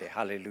 yara pite,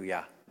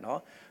 hallelujah.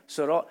 No,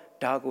 so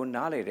Dago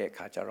Nale de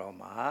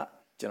Kacharoma,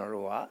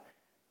 Generoa,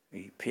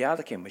 the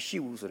Payada can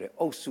Mishibu, so the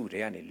Osu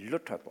de Annie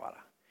Lutatwala.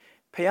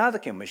 Payada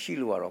can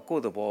Mishilu or go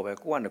the ball,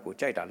 go and go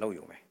Jaita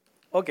Loyume.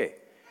 Okay,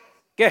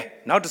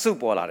 get now the soup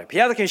ball out.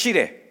 Payada can she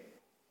there.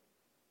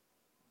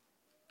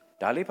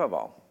 Dali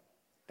Pabao,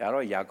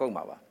 Daro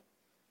Yagomava.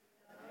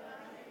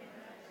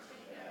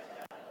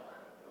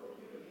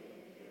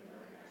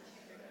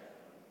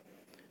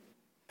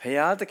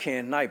 Payada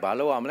can night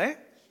balo amle.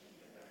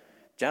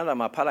 ကျမ်းစာ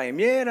မှာဖတ်လိုက်ရင်အ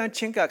မြဲတမ်းချ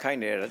င်းကပ်ခိုင်း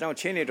တယ်ဒါကြောင့်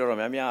ချင်းတွေတော်တော်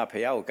များများ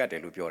ဖះကိုကတ်တ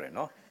ယ်လို့ပြောတယ်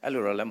နော်အဲ့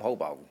လိုတော့လည်းမဟုတ်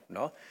ပါဘူး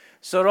နော်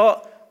ဆိုတော့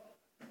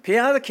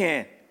ဖះသခင်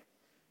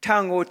ထံ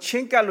ကိုချ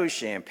င်းကပ်လို့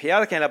ရှိရင်ဖះ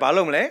သခင်လည်းဘာ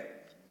လုပ်မလဲ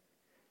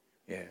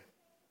yeah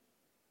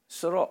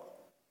ဆိုတော့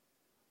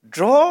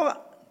draw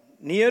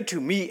near to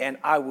me and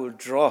I will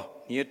draw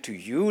near to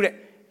you တဲ့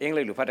အင်္ဂ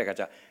လိပ်လိုဖတ်တဲ့အခါ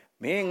ကျ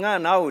မင်းငါ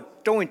နာကို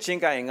တုံးဝင်ချင်း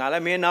ကပ်ရင်ငါလ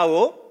ည်းမင်းနာ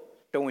ကို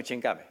တုံးဝင်ချ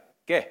င်းကပ်မယ်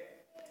ကဲ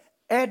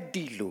အဲ့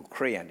ဒီလိုခ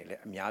ရိယန်တွေလ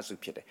ည်းအများစု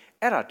ဖြစ်တယ်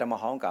အဲ့ဒါဓမ္မ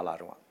ဟောင်းကာလ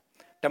တုန်းက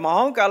ဓမ္မ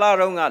ဟောင်းကာလ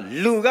တုန်းက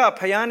လူက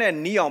ဖျားနဲ့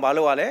နီးအောင်မ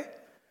လုပ်ရလဲ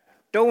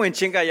တုံးဝင်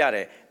ချင်းကပ်ရတ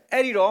ယ်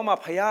အဲ့ဒီတော့မှ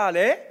ဖျားကလ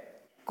ည်း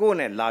ကိုယ်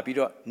နဲ့လာပြီး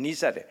တော့နီး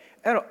စပ်တယ်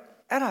အဲ့တော့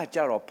အဲ့ဒါကြ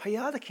တော့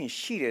ဖျားသခင်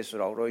ရှိတယ်ဆို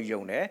တော့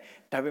ယုံတယ်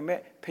ဒါပေမဲ့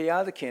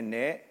ဖျားသခင်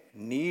နဲ့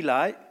နီး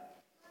လိုက်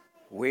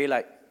ဝေး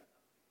လိုက်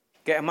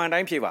ကဲအမှန်တို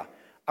င်းဖြေပါ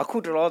အခု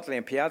တော်တော်တ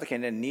င်ဖျားသခ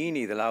င်နဲ့နီး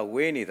နေသလား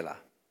ဝေးနေသလား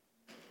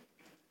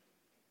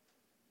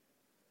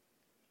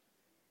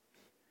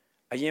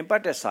အရင်ပ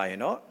တ်တဲ့စာရင်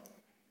တော့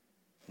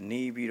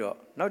နီးပြီးတော့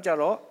နောက်ကြ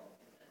တော့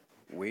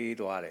ဝေး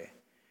သွားတယ်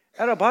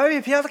အဲ့တော့ဘာဖြ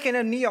စ်ဖျားသခင်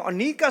နဲ့နီးအောင်အ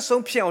နီးကပ်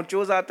ဆုံးဖြစ်အောင်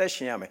ကြိုးစားသက်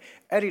ရှင်ရမယ်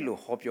အဲ့ဒီလို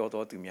ဟောပြော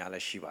တော်သူများလ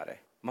ည်းရှိပါတယ်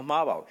မ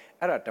မှားပါဘူး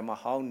အဲ့ဒါဓမ္မ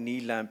ဟောင်း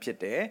နီးလန်းဖြစ်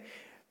တယ်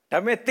ဒါ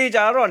ပေမဲ့တေ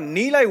ချာတော့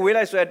နီးလိုက်ဝေး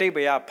လိုက်ဆိုတဲ့အတိတ်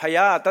ပဲ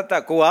ဖျားတတ်တ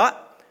တ်ကိုက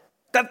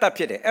တတ်တတ်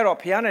ဖြစ်တယ်အဲ့တော့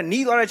ဖျားနဲ့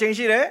နီးသွားတဲ့ချိန်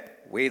ရှိတယ်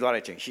ဝေးသွား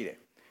တဲ့ချိန်ရှိတယ်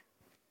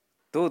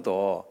သို့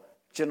တော့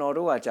ကျွန်တော်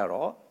တို့ကကြ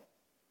တော့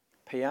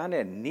ဖျား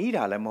နဲ့နီး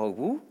တာလည်းမဟုတ်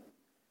ဘူး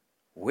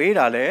ဝေး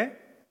တာလည်း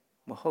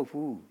မဟုတ်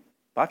ဘူး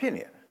ဘာဖြစ်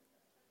နေရလဲ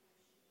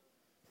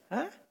ဟ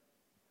မ်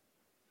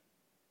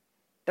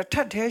တထ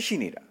က်သေးရှိ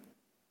နေတာ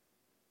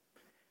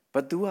ဘ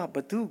သူကဘ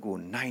သူကို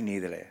နိုင်နေ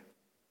တယ်လဲ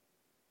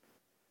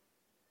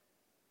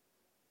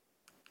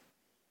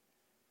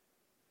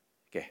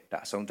ကဲဒါ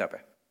အဆုံးသတ်ပဲ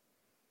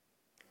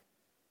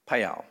ဖ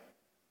တ်ရအောင်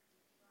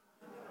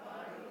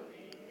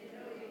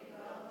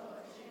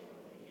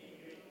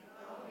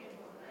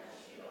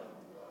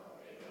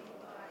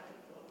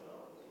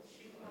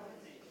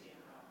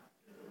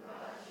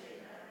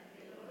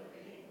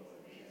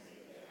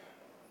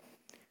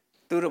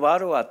သူတစ်ပါး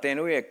တို့ကတင်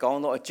တို့ရဲ့ကော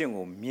င်းသောအကျင့်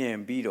ကိုမြင်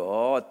ပြီး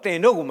တော့တင်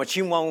တို့ကိုမ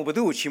ချီးမွမ်းဘူးဘ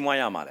သူကိုချီးမွမ်း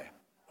ရမှာလဲ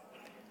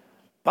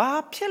ဘာ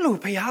ဖြစ်လို့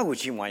ဖះကို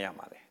ချီးမွမ်းရ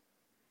မှာလဲ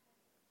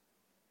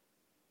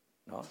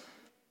နော်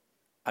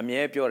အ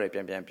မြဲပြောတယ်ပြ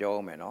န်ပြော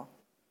အောင်မယ်နော်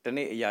ဒီ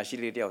နေ့အရာရှိ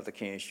လေးတယောက်သခ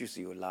င်ယေရှု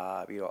စီကိုလာ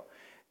ပြီးတော့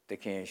သ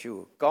ခင်ယေရှု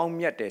ကောင်း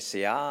မြတ်တဲ့ဆ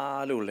ရာ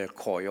လို့လည်း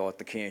ခေါ်ရော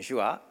သခင်ယေရှု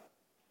က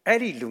အဲ့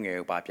ဒီလူငယ်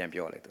ကိုပြန်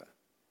ပြောလိုက်သူက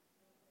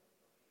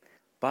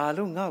ဘာ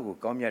လို့ငါ့ကို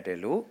ကောင်းမြတ်တယ်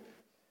လို့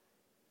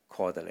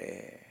ခေါ်တယ်လဲ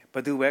ဘ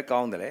သူပဲ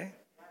ကောင်းတယ်လဲ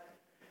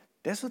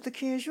ဒါဆိုသခ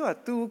င်ယေရှုက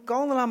तू ကော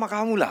င်းသလားမကော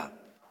င်းဘူးလား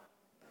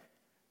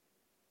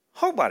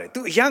ဟုတ်ပါတယ် तू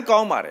အရန်ကော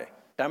င်းပါတယ်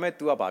ဒါပေမဲ့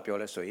तू ကဘာပြော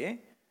လဲဆိုရင်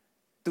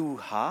तू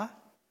ဟာ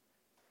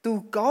तू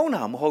ကောင်း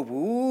တာမဟုတ်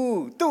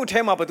ဘူးသူ့အထဲ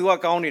မှာဘသူက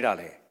ကောင်းနေတာ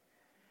လဲ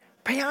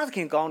ဘုရားသခ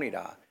င်ကောင်းနေ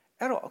တာ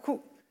အဲ့တော့အခု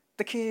သ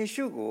ခင်ယေ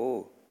ရှုကို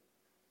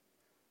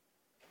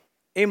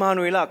အေမာ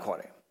နွေလခေါ်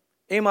တယ်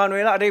အေမာ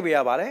နွေလအဓိပ္ပာ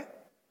ယ်ကဘာလဲ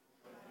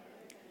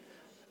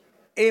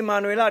အေမာ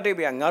နွေလအဓိပ္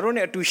ပာယ်ကငါတို့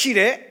နဲ့အတူရှိ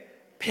တဲ့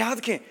ဘုရားသ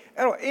ခင်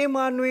အဲ့တော့အေ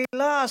မာနွေ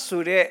လ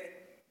ဆိုတဲ့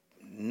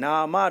နာ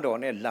မတော်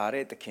နဲ့လာ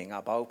တဲ့သခင်က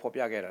ဘာကိုဖော်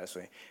ပြခဲ့တာလဲ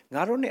ဆိုရင်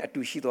ငါတို့နဲ့အ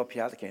တူရှိသောဘု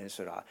ရားသခင်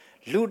ဆိုတာ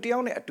လူတယော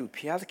က်နဲ့အတူ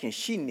ဘုရားသခင်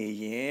ရှိနေ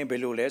ရင်ဘ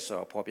ယ်လိုလဲဆို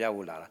တော့ဖော်ပြ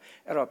ဖို့လာတာ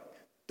အဲ့တော့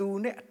သူ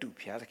နဲ့အတူ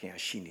ဘုရားသခင်က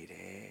ရှိနေတ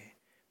ယ်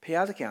ဘု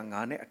ရားသခင်က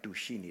ငါနဲ့အတူ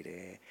ရှိနေတ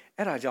ယ်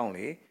အဲ့ဒါကြောင့်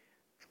လေ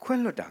ခွ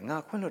င့်လွတ်တာငါ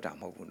ခွင့်လွတ်တာ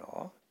မဟုတ်ဘူး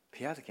နော်ဘု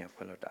ရားသခင်ခွ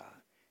င့်လွတ်တာ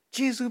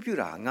ကျေးဇူးပြု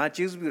တာငါ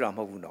ကျေးဇူးပြုတာမ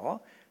ဟုတ်ဘူးနော်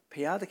ဘု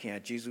ရားသခင်က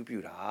ကျေးဇူးပြု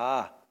တာ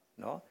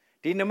နော်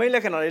ဒီနမိတ်လ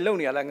က္ခဏာတွေလုပ်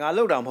နေရလားငါ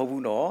လုပ်တာမဟုတ်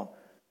ဘူးနော်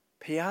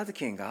ဘုရားသ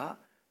ခင်က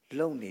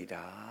လုံနေ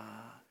တာ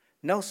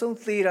နောက်ဆုံး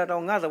သေးတာ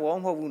တော့ငါသဘော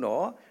မဟုတ်ဘူး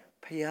နော်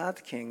ဖယားသ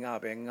ခင်က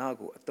ပဲငါ့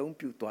ကိုအသုံး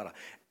ပြုသွားတာ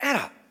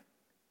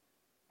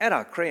အဲ့ဒါ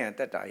ခရိယန်တ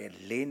က်တာရဲ့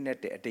လေးနဲ့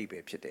တဲ့အတိတ်ပဲ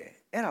ဖြစ်တယ်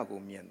အဲ့ဒါကို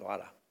မြင်သွား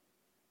တာ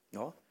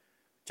နော်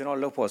ကျွန်တော်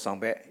လှုပ်ဖို့ဆောင်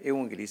ဘက်ဧ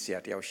ဝံဂေလိဆရာ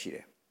တယောက်ရှိတ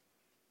ယ်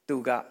သူ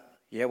က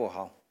ရဲဘော်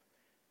ဟောင်း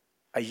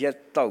အရက်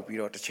တောက်ပြီး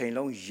တော့တစ်ချိန်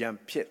လုံးရံ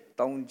ဖြစ်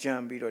တောင်းကြ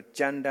မ်းပြီးတော့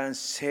ကြမ်းတမ်း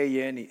ဆဲ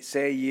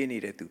ရဲနေ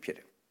တဲ့သူဖြစ်တ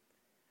ယ်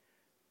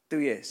သူ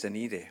ရဲ့ဇ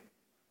နီးတယ်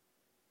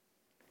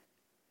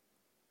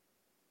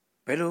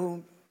ဘယ်လို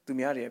သူ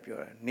များတွေပြော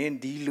တာနင်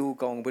ဒီလို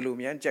ကောင်းဘယ်လို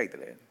များကြိုက်တယ်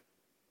လဲ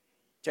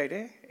ကြိုက်တ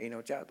ယ်အိမ်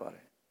တော်ကြာသွားတ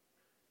ယ်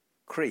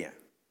ခရိယန်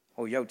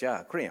ဟိုယောက်ျား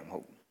ခရိယန်မဟု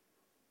တ်ဘူး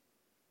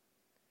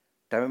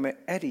ဒါပေမဲ့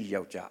အဲ့ဒီ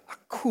ယောက်ျားအ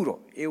ခု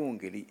တော့ဧဝံ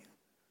ဂေလိ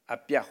အ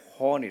ပြတ်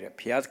ဟောနေတဲ့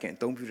ဘုရားသခင်အ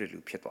သုံးပြုတဲ့လူ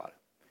ဖြစ်သွားတယ်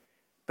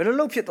ဘယ်လို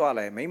လုပ်ဖြစ်သွား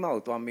လဲမိမ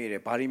ကိုသွားမေးတ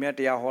ယ်ဘာဒီများ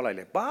တရားဟောလိုက်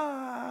လဲဘာ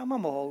မှ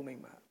မဟုတ်မိ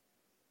မ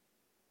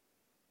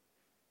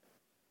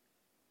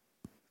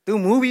သူ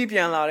မူပြီးပြ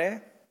န်လာတယ်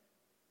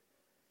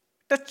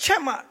တစ်ချ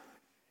က်မှ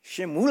ရှ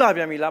င်မူလာ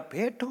ပြန်ပြီလားဘ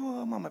ယ်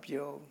တော့မှမ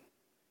ပြော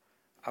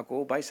အ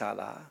ကိုဘိုက်စား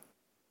လား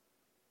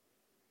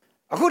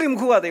အခုဒီမ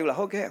ခုရသေးဘူးလား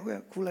ဟုတ်ကဲ့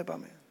ခူးလိုက်ပါ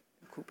မယ်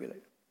ခူးပေးလို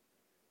က်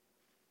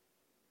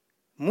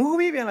မူ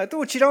ပြီးပြန်လာ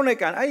သူ့ခြေထောက်နဲ့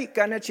ကန်အဲ့ဒီက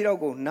န်တဲ့ခြေထောက်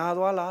ကိုနာ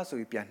သွားလားဆို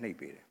ပြီးပြန်နှိပ်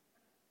ပေးတယ်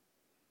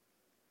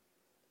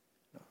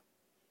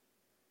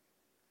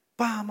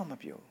ဘာမှမ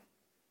ပြော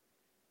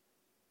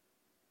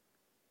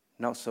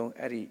နောက်ဆုံး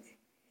အဲ့ဒီ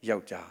ယော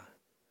က်ျား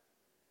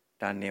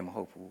ဒါနေမ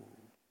ဟုတ်ဘူး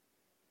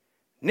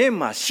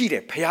Nema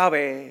shire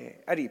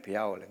Piabe, Eddie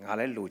Piao,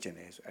 Ngale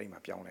Lugenes, Emma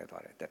Pion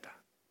at that.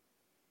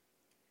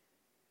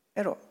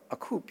 Ero, a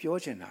coup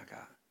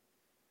Piogenaga.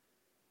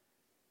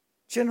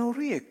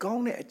 Generally, a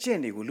gone a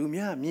jenny will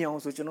lumia, me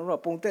also general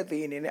ponte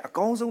in a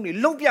cons only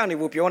Lopiani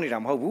will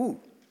pionidam hobu.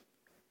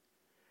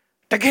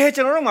 The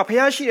general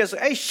Mapiashi is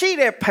a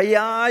shire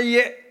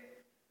Piaye.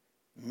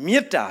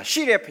 Mita,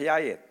 shire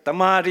Piaye, the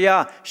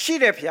Maria,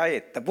 shire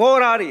Piaye, the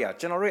Boraria,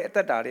 generate at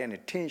that area and a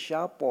tin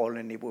sharp ball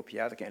and Nibu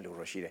Piac and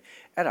Luroshire.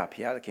 At a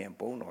Piac and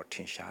bone or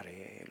tin share,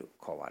 look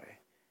covare.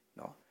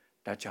 No,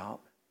 that's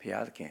how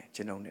Piac and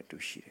Genone to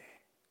shire.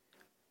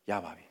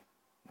 Yababi.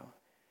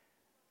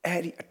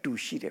 Eri a two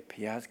sheet of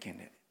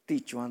Piazkin,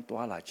 teach one to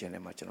Allah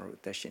Genema General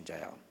Teshin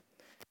Jayam.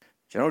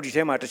 General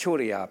Ditema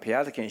Tachoria,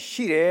 Piazkin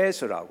Shire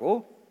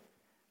Surago,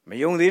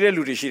 Mayong the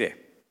Ludishire.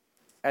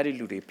 Eri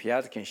Ludi,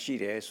 Piazkin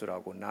Shire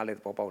Surago,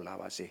 Nalet Popo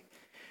Lavasi.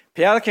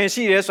 Piazkin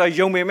Shire, so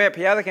young me,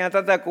 Piazkin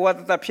Tata,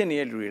 what the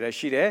penny Ludi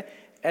Shire,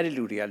 Eri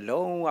Ludi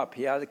alone, a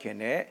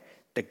Piazkin,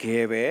 the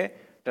Gave,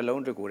 the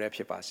loan to go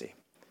repsipasi.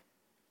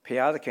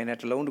 Piazkin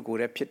at loan to go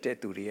repite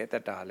to the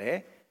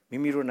Dale.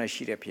 Mimiro na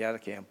shire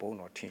Piazke and bone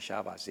or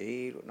tinshaba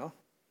zero, no?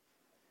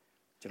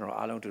 General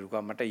Alon to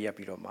go Mataya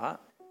Piroma.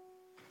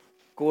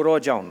 Goro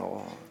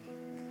Jauno.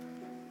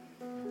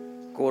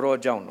 Goro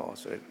Jauno,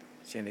 so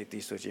Senate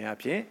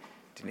Sojiapi,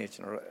 Teenage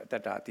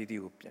that are Tidi,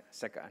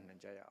 second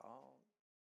and Jaya.